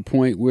down to the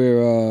point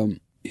where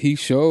he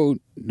showed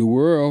the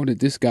world that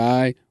this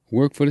guy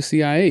worked for the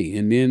CIA,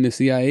 and then the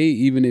CIA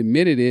even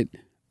admitted it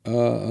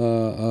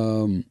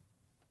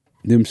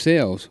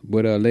themselves.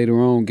 But later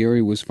on,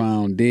 Gary was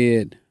found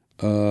dead,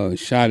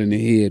 shot in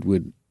the head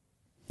with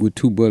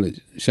 2 bullets,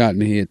 shot in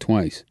the head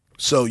twice.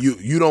 So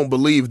you don't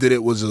believe that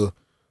it was a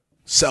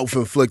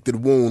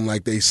self-inflicted wound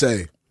like they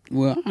say?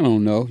 Well, I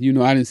don't know.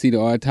 I didn't see the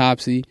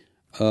autopsy.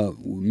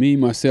 Me,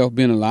 myself,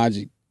 being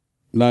a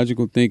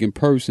logical thinking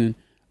person,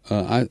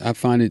 I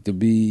find it to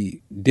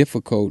be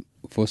difficult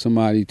for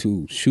somebody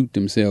to shoot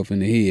themselves in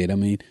the head. I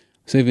mean,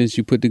 say for instance,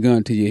 you put the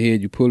gun to your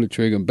head, you pull the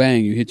trigger,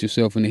 bang, you hit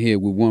yourself in the head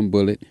with 1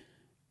 bullet.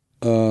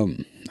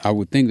 I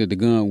would think that the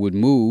gun would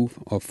move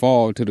or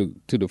fall to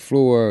the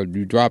floor. Or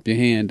you drop your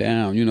hand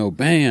down,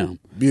 bam.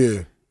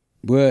 Yeah.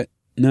 But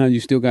now you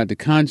still got the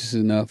conscience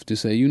enough to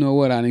say, you know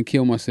what, I didn't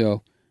kill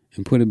myself,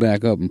 and put it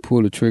back up and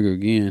pull the trigger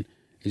again.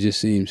 It just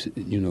seems,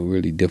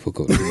 really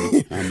difficult to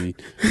me. I mean,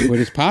 but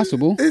it's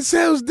possible. It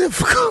sounds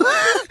difficult.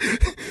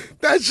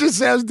 That just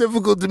sounds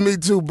difficult to me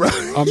too, bro.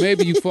 Or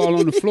maybe you fall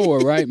on the floor,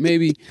 right?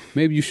 Maybe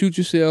you shoot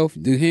yourself,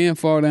 the hand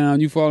fall down,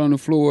 you fall on the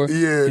floor,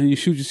 yeah, and you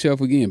shoot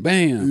yourself again.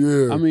 Bam.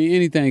 Yeah. I mean,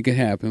 anything could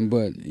happen,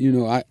 but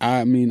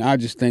I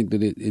just think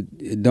that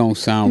it don't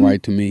sound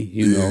right to me.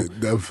 Yeah,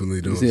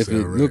 definitely don't sound if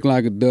it right. look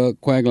like a duck,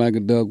 quack like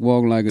a duck,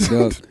 walk like a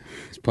duck,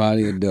 it's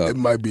probably a duck. It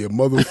might be a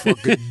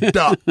motherfucking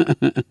duck.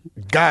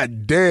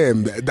 God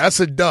damn, that's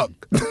a duck.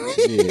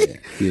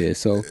 Yeah.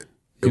 So,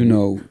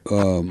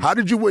 how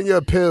did you win your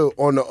appeal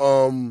on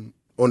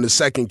the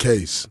second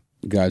case?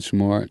 Got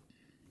smart.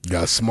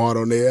 Got smart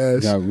on their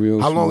ass. Got real.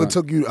 How long smart. it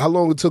took you?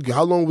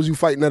 How long was you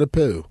fighting that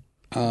appeal?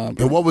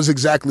 And what was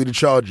exactly the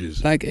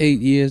charges? Like 8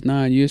 years,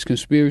 9 years,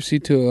 conspiracy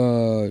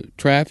to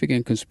traffic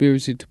and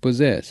conspiracy to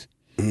possess.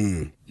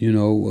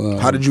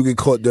 How did you get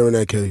caught during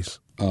that case?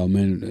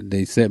 Man,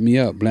 they set me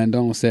up.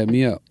 Blandon set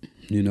me up.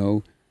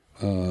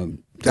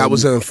 That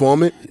was an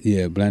informant?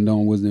 Yeah,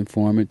 Blandon was the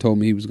informant. Told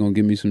me he was going to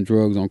give me some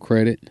drugs on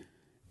credit.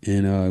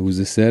 And it was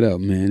a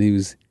setup, man.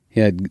 He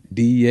had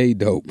DEA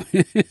dope.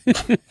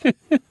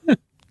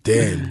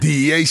 Damn,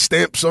 DEA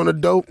stamps on the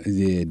dope?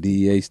 Yeah,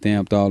 DEA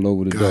stamped all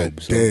over the God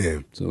dope.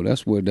 Damn. So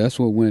that's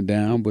what went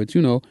down. But,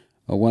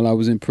 while I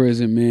was in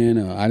prison, man,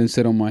 I didn't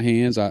sit on my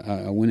hands.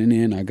 I went in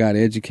there and I got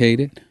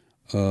educated,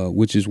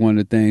 which is one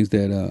of the things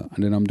that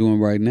I'm doing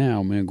right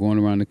now, man, going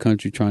around the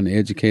country trying to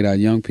educate our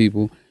young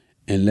people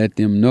and let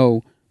them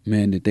know,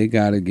 man, that they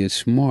got to get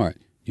smart.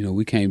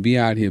 We can't be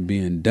out here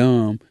being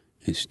dumb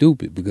and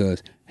stupid,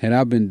 because had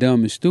I been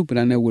dumb and stupid,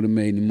 I never would have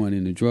made any money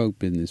in the drug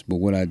business. But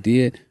what I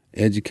did,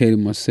 educated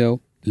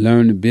myself,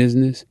 learned the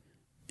business,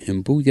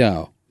 and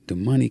booyah, the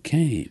money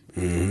came.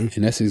 Mm-hmm.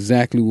 And that's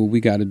exactly what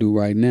we got to do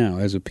right now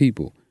as a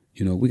people.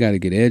 We got to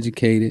get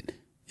educated.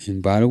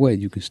 And by the way,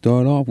 you can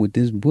start off with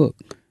this book,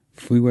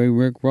 Freeway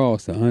Rick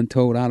Ross, The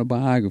Untold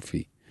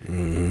Autobiography.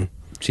 Mm-hmm.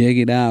 Check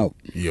it out.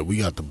 Yeah, we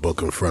got the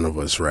book in front of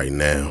us right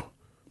now.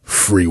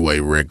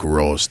 Freeway Rick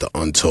Ross, The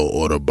Untold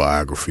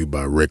Autobiography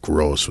by Rick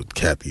Ross with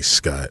Kathy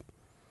Scott.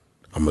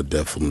 I'm going to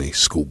definitely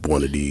scoop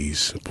one of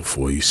these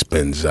before he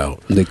spins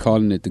out. They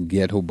calling it the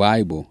Ghetto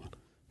Bible.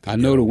 I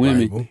know the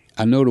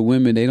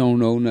women, they don't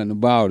know nothing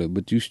about it,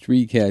 but you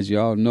street cats,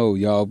 y'all know,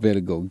 y'all better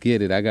go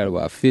get it. I got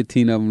about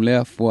 15 of them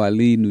left before I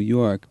leave New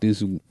York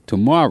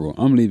tomorrow.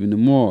 I'm leaving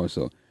tomorrow,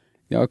 so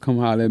y'all come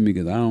holler at me,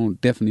 because I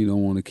definitely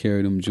don't want to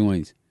carry them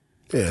joints.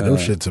 Yeah,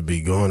 those shit to be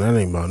going. That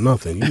ain't about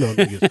nothing.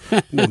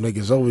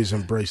 Niggas always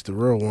embrace the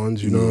real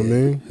ones. You know what I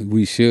mean?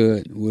 We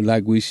should.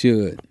 We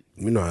should.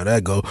 You know how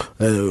that go.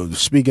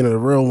 Speaking of the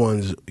real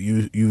ones,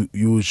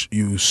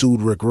 you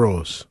sued Rick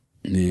Ross,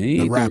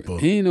 the rapper.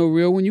 He ain't no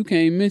real one. You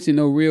can't mention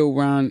no real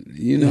round.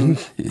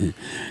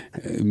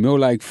 More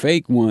like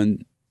fake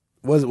one.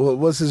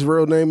 What's his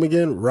real name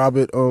again?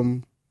 Robert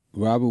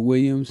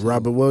Williams.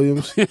 Robert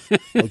Williams.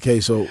 Okay,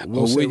 so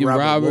we'll say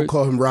Robert. We'll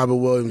call him Robert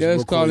Williams.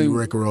 We'll call him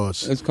Rick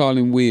Ross. Let's call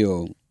him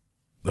Will.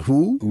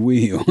 Who?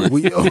 Will.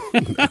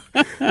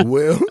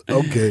 Will.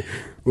 Okay.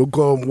 We'll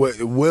call him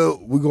Will.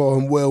 We call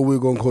him Will. We're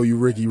gonna call you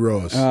Ricky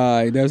Ross. All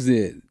right, that's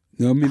it.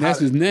 I mean, that's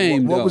his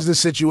name. What was the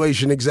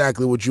situation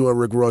exactly with you and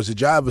Rick Ross?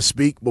 Did y'all ever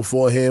speak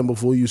beforehand,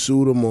 before you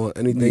sued him, or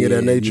anything of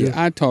that nature?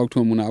 Yeah. I talked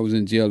to him when I was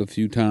in jail a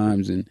few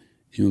times, and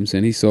you know what I'm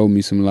saying, he sold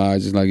me some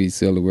lies just like he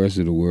sell the rest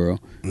of the world.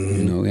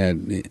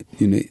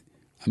 Mm-hmm.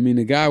 I mean,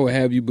 the guy would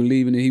have you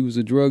believing that he was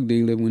a drug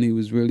dealer when he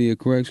was really a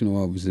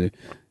correctional officer.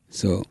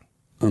 So,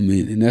 I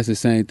mean, and that's the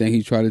same thing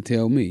he tried to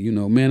tell me.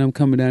 Man, I'm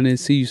coming down there to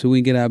see you so we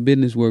can get our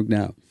business worked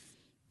out.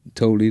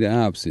 Totally the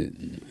opposite.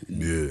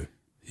 Yeah.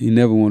 He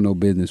never want no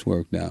business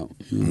worked out.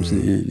 You know what I'm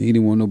saying? He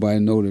didn't want nobody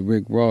to know that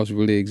Rick Ross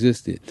really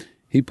existed.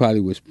 He probably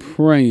was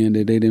praying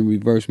that they didn't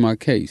reverse my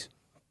case.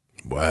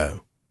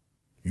 Wow.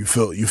 You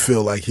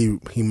feel like he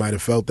might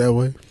have felt that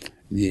way?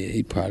 Yeah,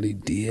 he probably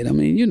did. I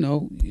mean, you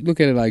look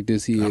at it like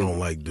this here. I don't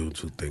like dudes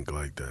who think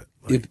like that.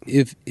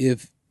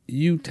 If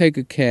you take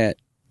a cat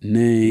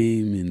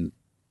name and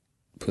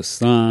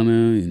persona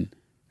and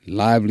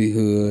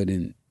livelihood,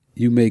 and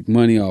you make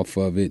money off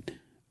of it.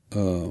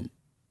 And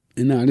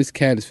now this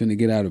cat is finna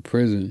get out of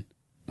prison.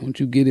 Don't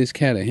you get this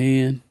cat a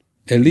hand?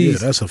 At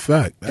least, yeah, that's a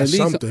fact. That's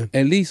something.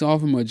 At least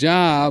offer him a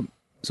job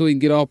so he can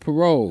get off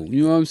parole.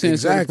 You know what I'm saying?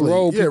 Exactly.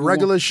 So yeah,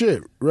 regular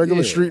shit.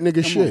 Regular street nigga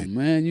come shit. on,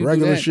 man. You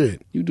regular do that,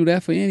 shit. You do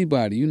that for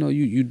anybody. You know,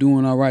 you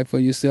doing all right for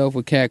yourself.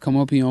 A cat come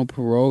up here on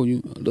parole.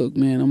 You look,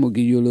 man, I'm gonna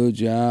give you a little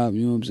job.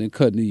 You know what I'm saying?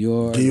 Cutting the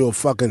yard. Give you a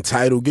fucking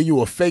title. Give you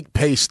a fake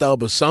pay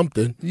stub or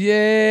something.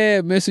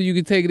 Yeah, man. So you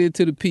can take it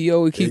into the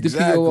PO and keep the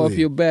PO off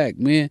your back,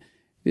 man.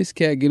 This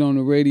cat get on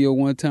the radio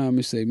one time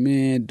and say,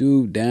 man,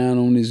 dude, down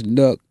on his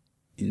luck.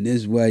 And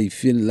that's why he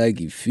feeling like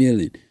he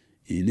feeling.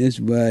 And that's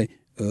why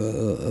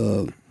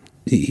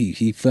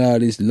he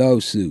filed this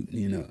lawsuit,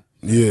 you know.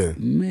 Yeah.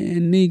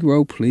 Man,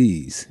 Negro,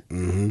 please.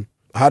 Mm-hmm.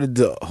 How did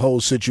the whole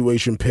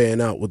situation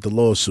pan out with the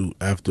lawsuit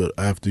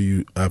after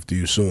you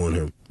suing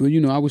him? Well,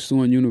 you know, I was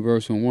suing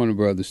Universal and Warner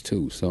Brothers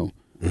too, so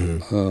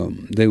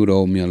they would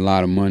owe me a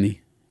lot of money.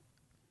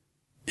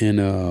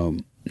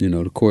 And, you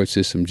know, the court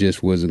system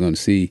just wasn't going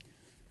to see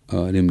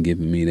them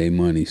giving me their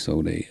money,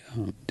 so they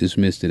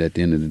dismissed it at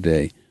the end of the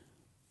day.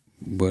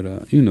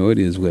 But, you know, it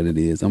is what it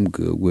is. I'm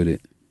good with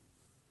it.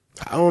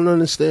 I don't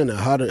understand that.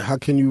 How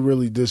can you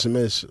really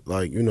dismiss,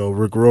 like, you know,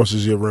 Rick Ross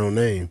is your real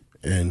name?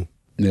 And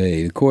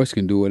hey, the courts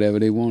can do whatever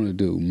they want to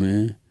do,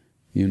 man.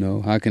 You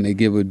know, how can they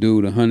give a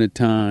dude 100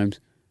 times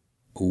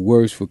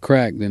worse for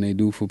crack than they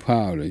do for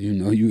powder? You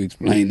know, you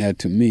explain that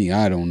to me.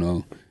 I don't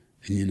know,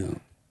 you know.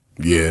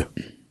 Yeah,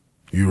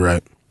 you're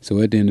right. So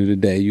at the end of the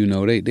day, you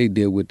know, they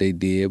did what they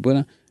did.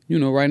 But, you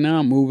know, right now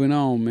I'm moving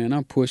on, man.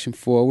 I'm pushing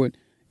forward.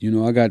 You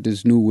know, I got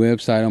this new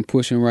website I'm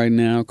pushing right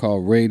now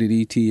called Rated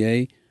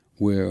ETA,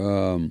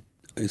 where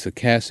it's a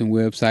casting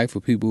website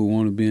for people who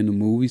want to be in the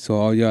movie. So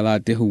all y'all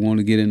out there who want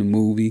to get in the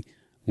movie,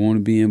 want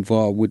to be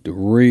involved with the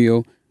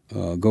real,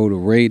 go to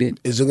Rated.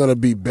 Is the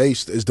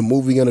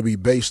movie going to be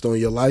based on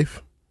your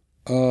life?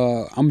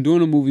 I'm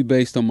doing a movie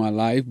based on my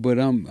life, but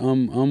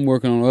I'm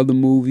working on other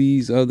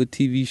movies, other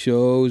TV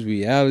shows,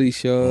 reality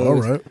shows. All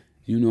right.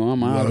 You know,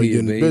 I'm out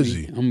here, baby.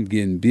 Busy. I'm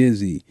getting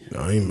busy.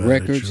 I ain't mad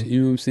Records, at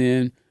you know what I'm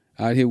saying?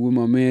 Out here with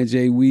my man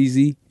Jay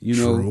Weezy. You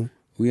know, True.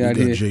 We out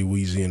here. Jay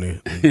Weezy in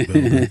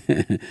the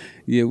building.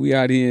 Yeah, we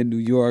out here in New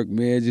York,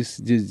 man.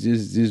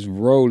 Just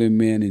rolling,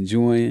 man.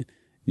 Enjoying.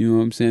 You know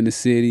what I'm saying? The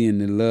city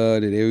and the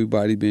love that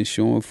everybody been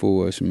showing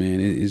for us, man.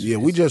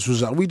 We just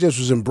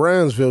was in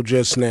Brownsville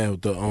just now,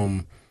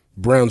 the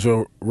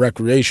Brownsville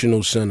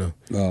Recreational Center.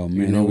 Oh man,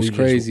 you know, it was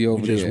crazy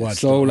over there.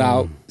 Sold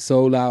out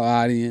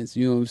audience.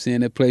 You know what I'm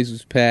saying? That place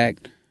was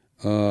packed.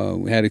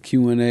 We had a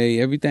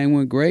Q&A. Everything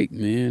went great,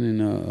 man,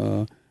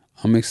 and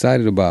I'm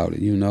excited about it.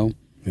 You know.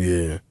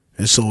 Yeah,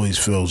 it always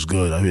feels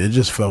good. I mean, it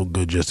just felt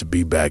good just to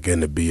be back in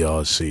the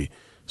BRC.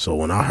 So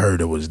when I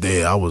heard it was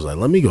there, I was like,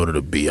 let me go to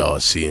the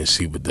BRC and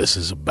see what this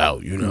is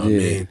about. You know what I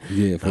mean?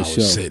 Yeah, for sure. I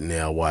was sitting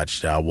there, I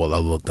watched that. Well, I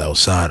looked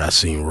outside. I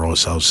seen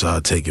Ross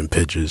outside taking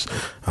pictures.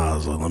 I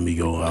was like, let me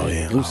go out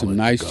here. There was some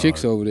nice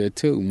chicks over there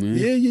too, man.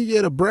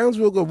 Yeah. The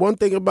Brownsville. One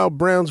thing about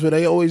Brownsville,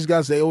 they always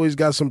got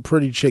some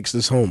pretty chicks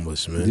that's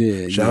homeless, man.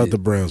 Yeah, Shout out to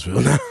Brownsville.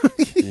 Man,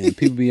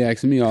 people be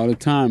asking me all the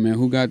time, man,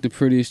 who got the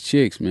prettiest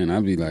chicks, man? I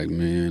be like,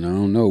 man, I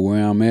don't know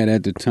where I'm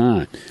at the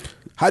time.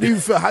 How do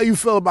you feel? How you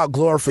feel about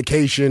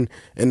glorification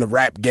in the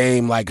rap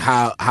game? Like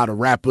how the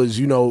rappers,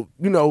 you know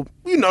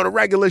the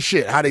regular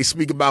shit. How they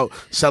speak about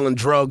selling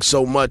drugs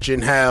so much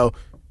and how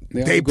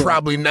they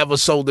probably never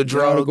sold a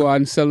drug. They go out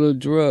and sell the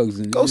drugs.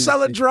 Go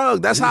sell a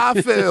drug. That's how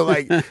I feel.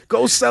 Like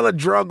go sell a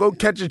drug. Go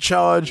catch a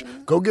charge.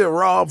 Go get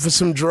robbed for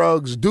some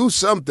drugs. Do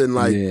something.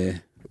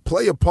 Like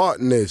play a part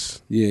in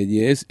this.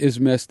 Yeah. It's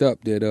messed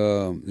up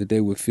that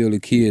they would fill the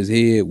kid's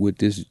head with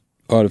this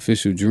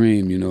artificial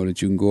dream, you know,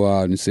 that you can go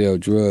out and sell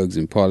drugs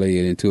and parlay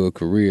it into a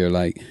career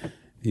like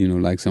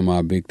some of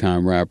our big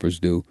time rappers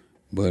do.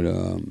 But,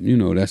 you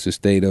know, that's the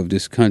state of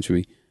this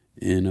country.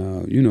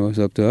 And, you know, it's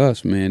up to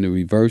us, man, to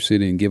reverse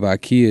it and give our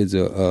kids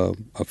a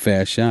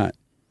fair shot.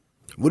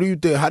 What do you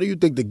think? How do you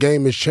think the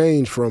game has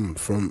changed from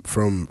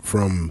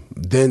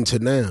then to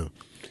now?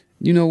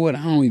 You know what?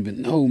 I don't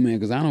even know, man,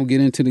 because I don't get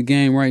into the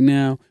game right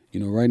now. You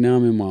know, right now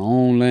I'm in my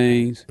own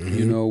lanes. Mm-hmm.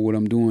 You know, what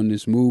I'm doing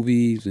is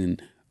movies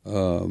and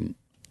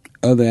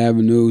other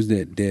avenues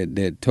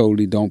that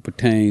totally don't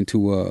pertain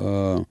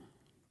to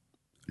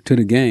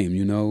the game,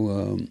 you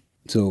know.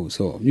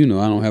 So you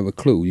know, I don't have a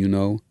clue, you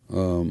know.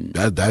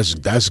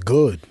 That's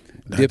good.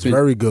 That's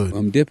very good.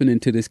 I'm dipping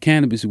into this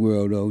cannabis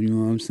world, though. You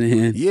know what I'm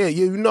saying? Yeah.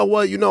 You know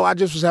what? You know, I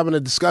just was having a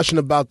discussion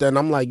about that, and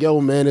I'm like,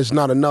 yo, man, it's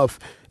not enough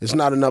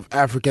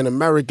African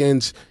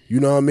Americans.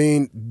 You know what I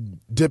mean?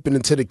 Dipping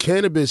into the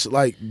cannabis,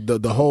 like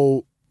the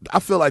whole.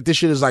 I feel like this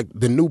shit is like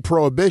the new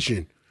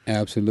prohibition.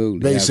 Absolutely.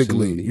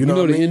 Basically. Absolutely. You know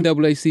the what I mean?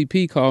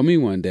 NAACP called me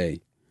one day.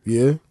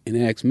 Yeah. And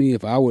asked me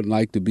if I would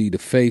like to be the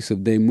face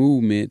of their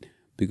movement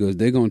because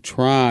they're going to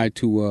try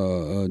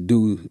to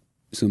do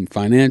some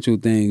financial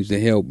things to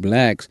help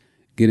blacks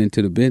get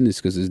into the business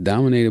because it's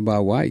dominated by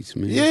whites,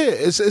 man. Yeah,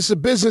 it's a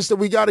business that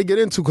we got to get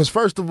into because,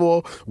 first of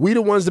all, we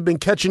the ones that been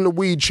catching the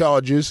weed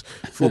charges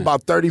for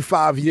about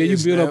 35 Yeah,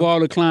 years. you build up now. all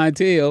the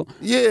clientele.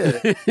 Yeah.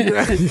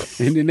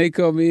 And then they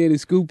come in and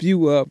scoop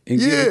you up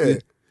and Yeah.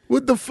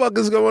 What the fuck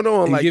is going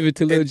on? And give it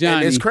to Lil Johnny.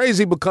 And it's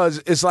crazy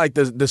because it's like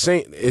the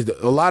same.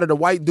 A lot of the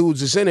white dudes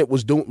that's in it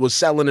was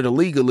selling it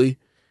illegally,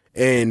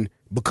 and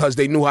because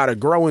they knew how to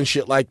grow and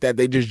shit like that,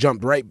 they just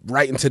jumped right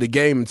into the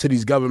game, into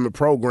these government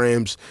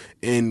programs,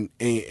 and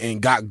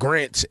got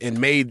grants and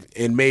made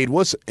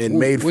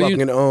fucking.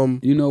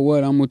 You know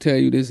what? I'm gonna tell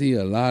you this here.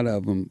 A lot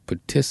of them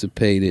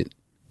participated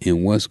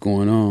in what's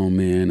going on,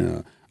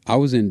 man. I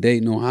was in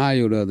Dayton,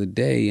 Ohio the other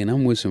day, and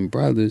I'm with some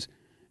brothers.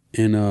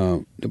 And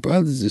the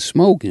brothers are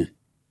smoking.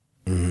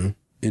 Mm-hmm.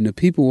 And the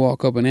people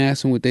walk up and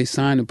ask them would they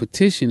sign a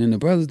petition, and the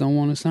brothers don't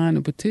want to sign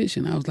the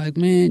petition. I was like,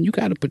 man, you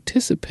got to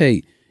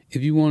participate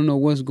if you want to know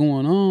what's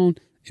going on.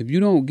 If you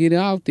don't get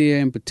out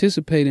there and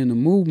participate in the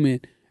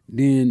movement,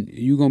 then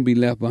you're going to be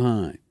left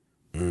behind.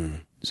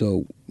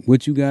 So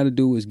what you got to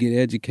do is get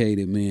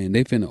educated, man.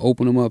 They finna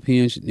open them up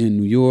here in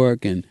New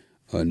York and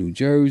New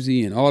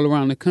Jersey and all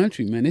around the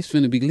country, man. It's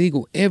finna be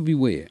legal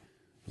everywhere.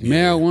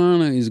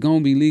 Marijuana is going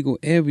to be legal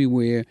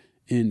everywhere.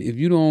 And if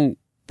you don't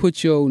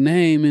put your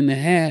name in the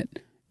hat,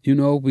 you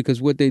know,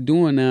 because what they're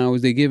doing now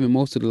is they're giving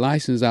most of the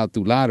license out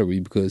through lottery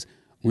because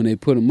when they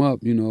put them up,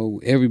 you know,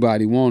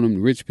 everybody want them.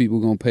 The rich people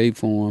going to pay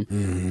for them.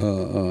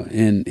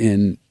 Mm-hmm.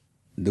 And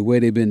the way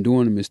they've been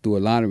doing them is through a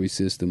lottery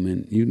system.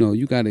 And, you know,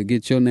 you got to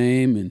get your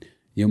name and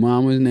your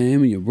mama's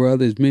name and your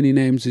brother, as many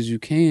names as you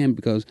can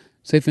because,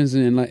 say, for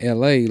instance, in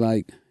L.A.,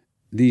 like,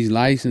 these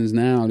licenses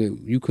now that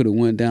you could have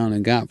went down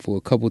and got for a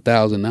couple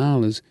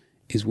 $1,000s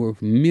is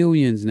worth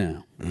millions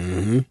now.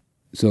 Mm-hmm.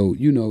 So,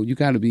 you know, you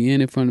got to be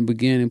in it from the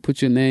beginning,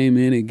 put your name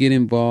in it, get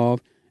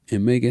involved,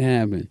 and make it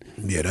happen.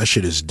 Yeah, that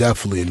shit is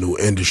definitely a new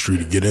industry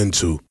to get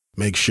into.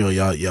 Make sure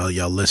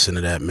y'all listen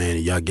to that, man.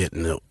 Y'all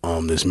getting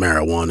this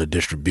marijuana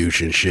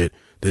distribution shit.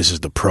 This is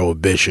the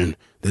prohibition.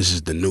 This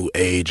is the new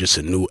age. It's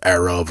a new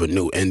era of a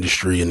new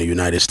industry in the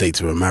United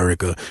States of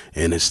America,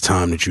 and it's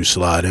time that you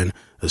slide in,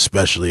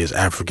 especially as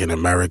African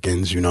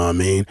Americans. You know what I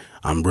mean?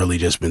 I'm really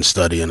just been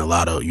studying a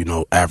lot of, you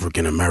know,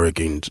 African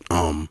American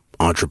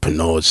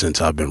entrepreneurs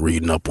since I've been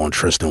reading up on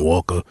Tristan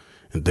Walker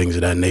and things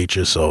of that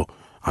nature. So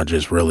I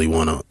really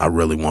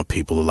want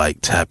people to like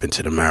tap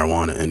into the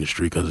marijuana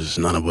industry because there's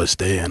none of us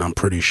there, and I'm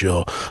pretty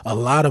sure a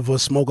lot of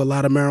us smoke a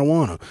lot of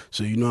marijuana.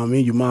 So you know what I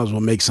mean? You might as well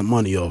make some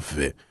money off of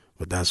it.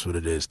 But that's what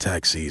it is,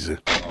 tax season.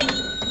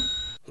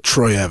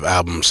 Troy Ave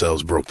album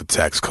sales broke the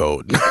tax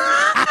code.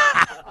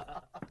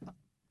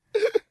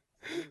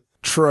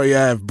 Troy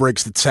Ave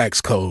breaks the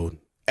tax code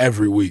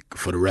every week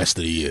for the rest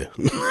of the year.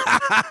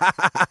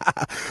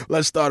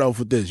 Let's start off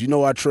with this. You know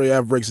why Troy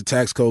Ave breaks the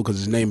tax code? Because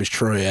his name is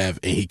Troy Ave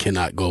and he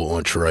cannot go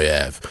on Troy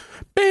Ave.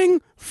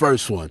 Bing!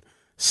 First one.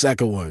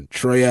 Second one,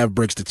 Troy Ave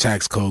breaks the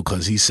tax code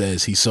because he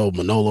says he sold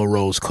Manolo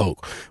Rose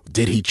coke.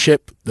 Did he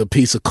chip the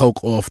piece of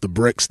coke off the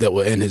bricks that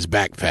were in his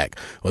backpack?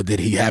 Or did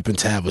he happen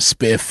to have a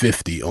spare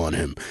 50 on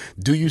him?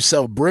 Do you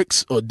sell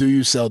bricks or do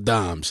you sell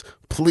dimes?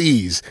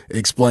 Please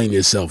explain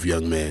yourself,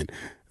 young man.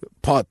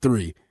 Part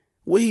 3.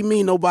 What he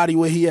mean nobody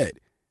where he at?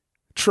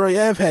 Troy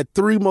Ave had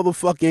 3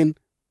 motherfucking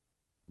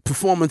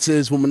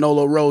performances with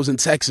Manolo Rose in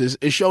Texas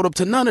and showed up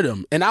to none of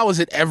them. And I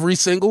was at every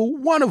single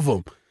one of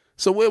them.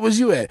 So where was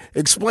you at?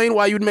 Explain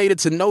why you made it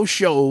to no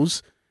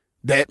shows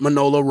that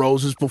Manolo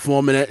Rose was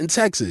performing at in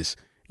Texas.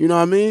 You know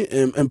what I mean?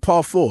 And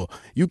part 4,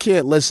 you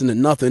can't listen to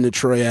nothing that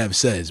Troy Ave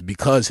says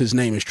because his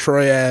name is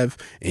Troy Ave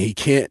and he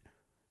can't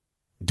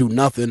do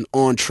nothing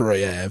on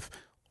Troy Ave.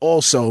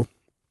 Also,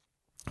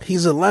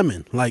 he's a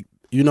lemon. Like,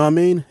 you know what I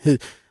mean?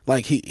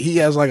 He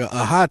has like a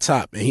high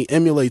top and he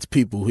emulates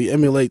people. He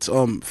emulates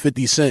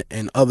 50 Cent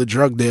and other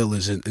drug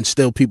dealers and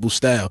steal people's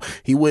style.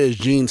 He wears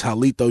jeans how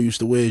Lito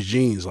used to wear his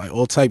jeans, like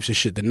all types of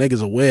shit. The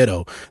nigga's a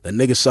weirdo. The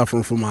nigga's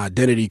suffering from an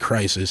identity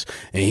crisis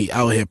and he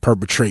out here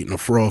perpetrating a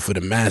fraud for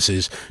the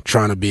masses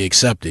trying to be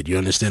accepted. You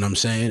understand what I'm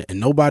saying? And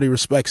nobody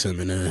respects him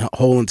in the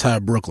whole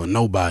entire Brooklyn.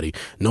 Nobody.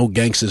 No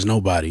gangsters,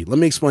 nobody. Let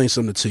me explain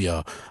something to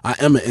y'all. I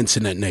am an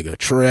internet nigga.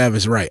 Troy Ave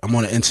is right. I'm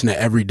on the internet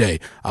every day.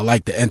 I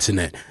like the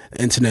internet.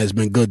 The internet has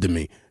been good to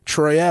me.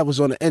 Troy Ave was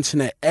on the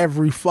internet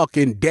every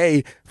fucking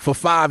day for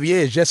 5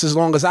 years, just as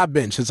long as I've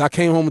been. Since I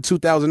came home in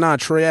 2009,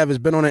 Troy Ave has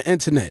been on the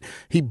internet.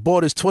 He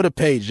bought his Twitter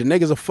page. The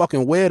nigga's a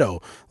fucking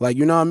weirdo. Like,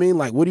 you know what I mean?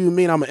 Like, what do you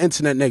mean I'm an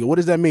internet nigga? What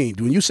does that mean?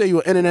 When you say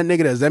you're an internet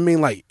nigga, does that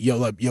mean like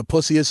you're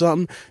pussy or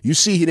something? You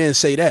see he didn't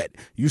say that.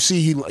 You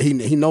see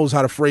he knows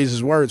how to phrase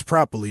his words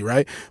properly,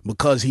 right?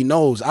 Because he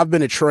knows. I've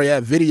been at Troy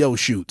Ave video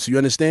shoots, you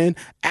understand?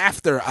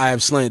 After I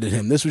have slandered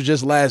him. This was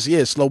just last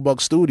year,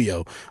 Slowbuck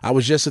Studio. I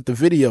was just at the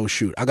video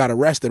shoot. I got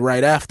arrested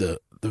right after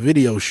the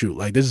video shoot.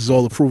 Like, this is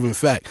all a proven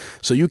fact.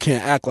 So you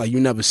can't act like you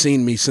never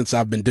seen me since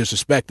I've been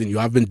disrespecting you.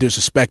 I've been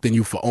disrespecting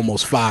you for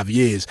almost 5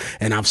 years,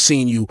 and I've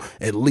seen you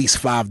at least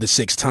 5 to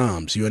 6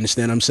 times. You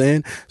understand what I'm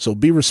saying? So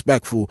be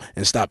respectful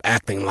and stop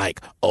acting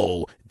like,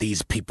 oh,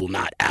 these people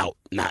not out,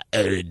 not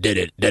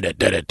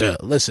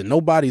listen,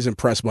 nobody's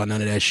impressed by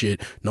none of that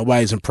shit.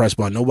 Nobody's impressed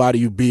by nobody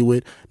you be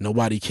with.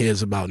 Nobody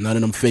cares about none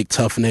of them fake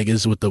tough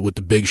niggas with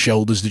the big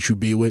shoulders that you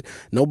be with.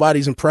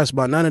 Nobody's impressed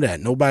by none of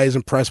that. Nobody's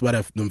impressed by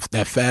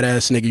that fat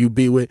ass nigga you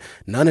be with.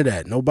 None of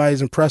that.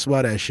 Nobody's impressed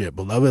by that shit,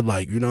 beloved.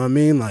 Like, you know what I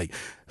mean? Like,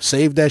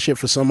 save that shit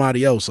for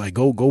somebody else. Like,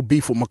 go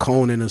beef with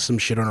McConan or some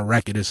shit on a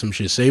record or some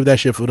shit. Save that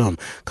shit for them.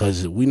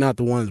 Cause we not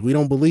the ones, we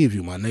don't believe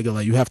you, my nigga.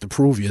 Like, you have to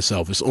prove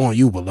yourself. It's on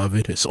you,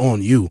 beloved. It's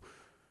on you.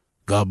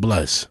 God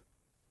bless.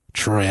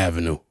 Troy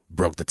Avenue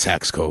broke the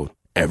tax code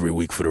every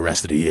week for the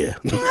rest of the year.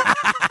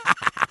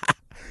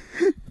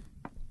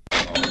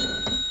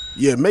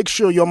 Yeah, make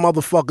sure your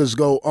motherfuckers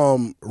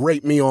go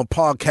rate me on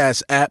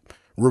podcast app,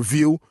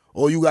 review.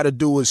 All you got to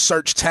do is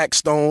search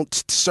Tax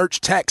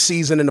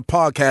Season in the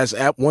podcast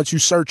app. Once you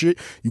search it,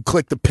 you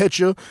click the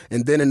picture,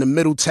 and then in the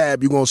middle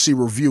tab, you're going to see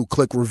review.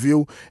 Click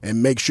review,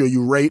 and make sure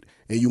you rate,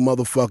 and you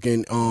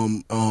motherfucking,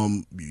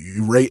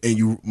 you rate, and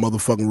you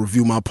motherfucking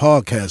review my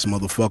podcast,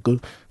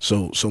 motherfucker.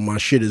 So my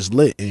shit is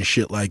lit and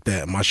shit like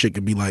that. My shit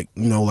could be like,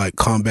 you know, like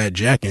Combat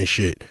Jack and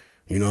shit.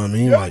 You know what I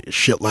mean? Like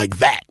shit like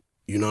that.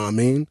 You know what I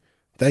mean?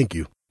 Thank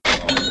you.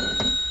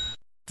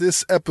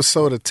 This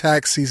episode of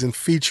Tax Season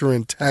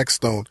featuring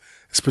Taxstone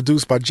is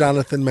produced by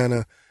Jonathan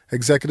Mena,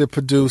 executive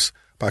produced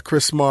by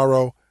Chris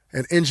Morrow,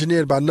 and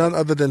engineered by none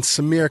other than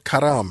Samir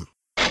Karam.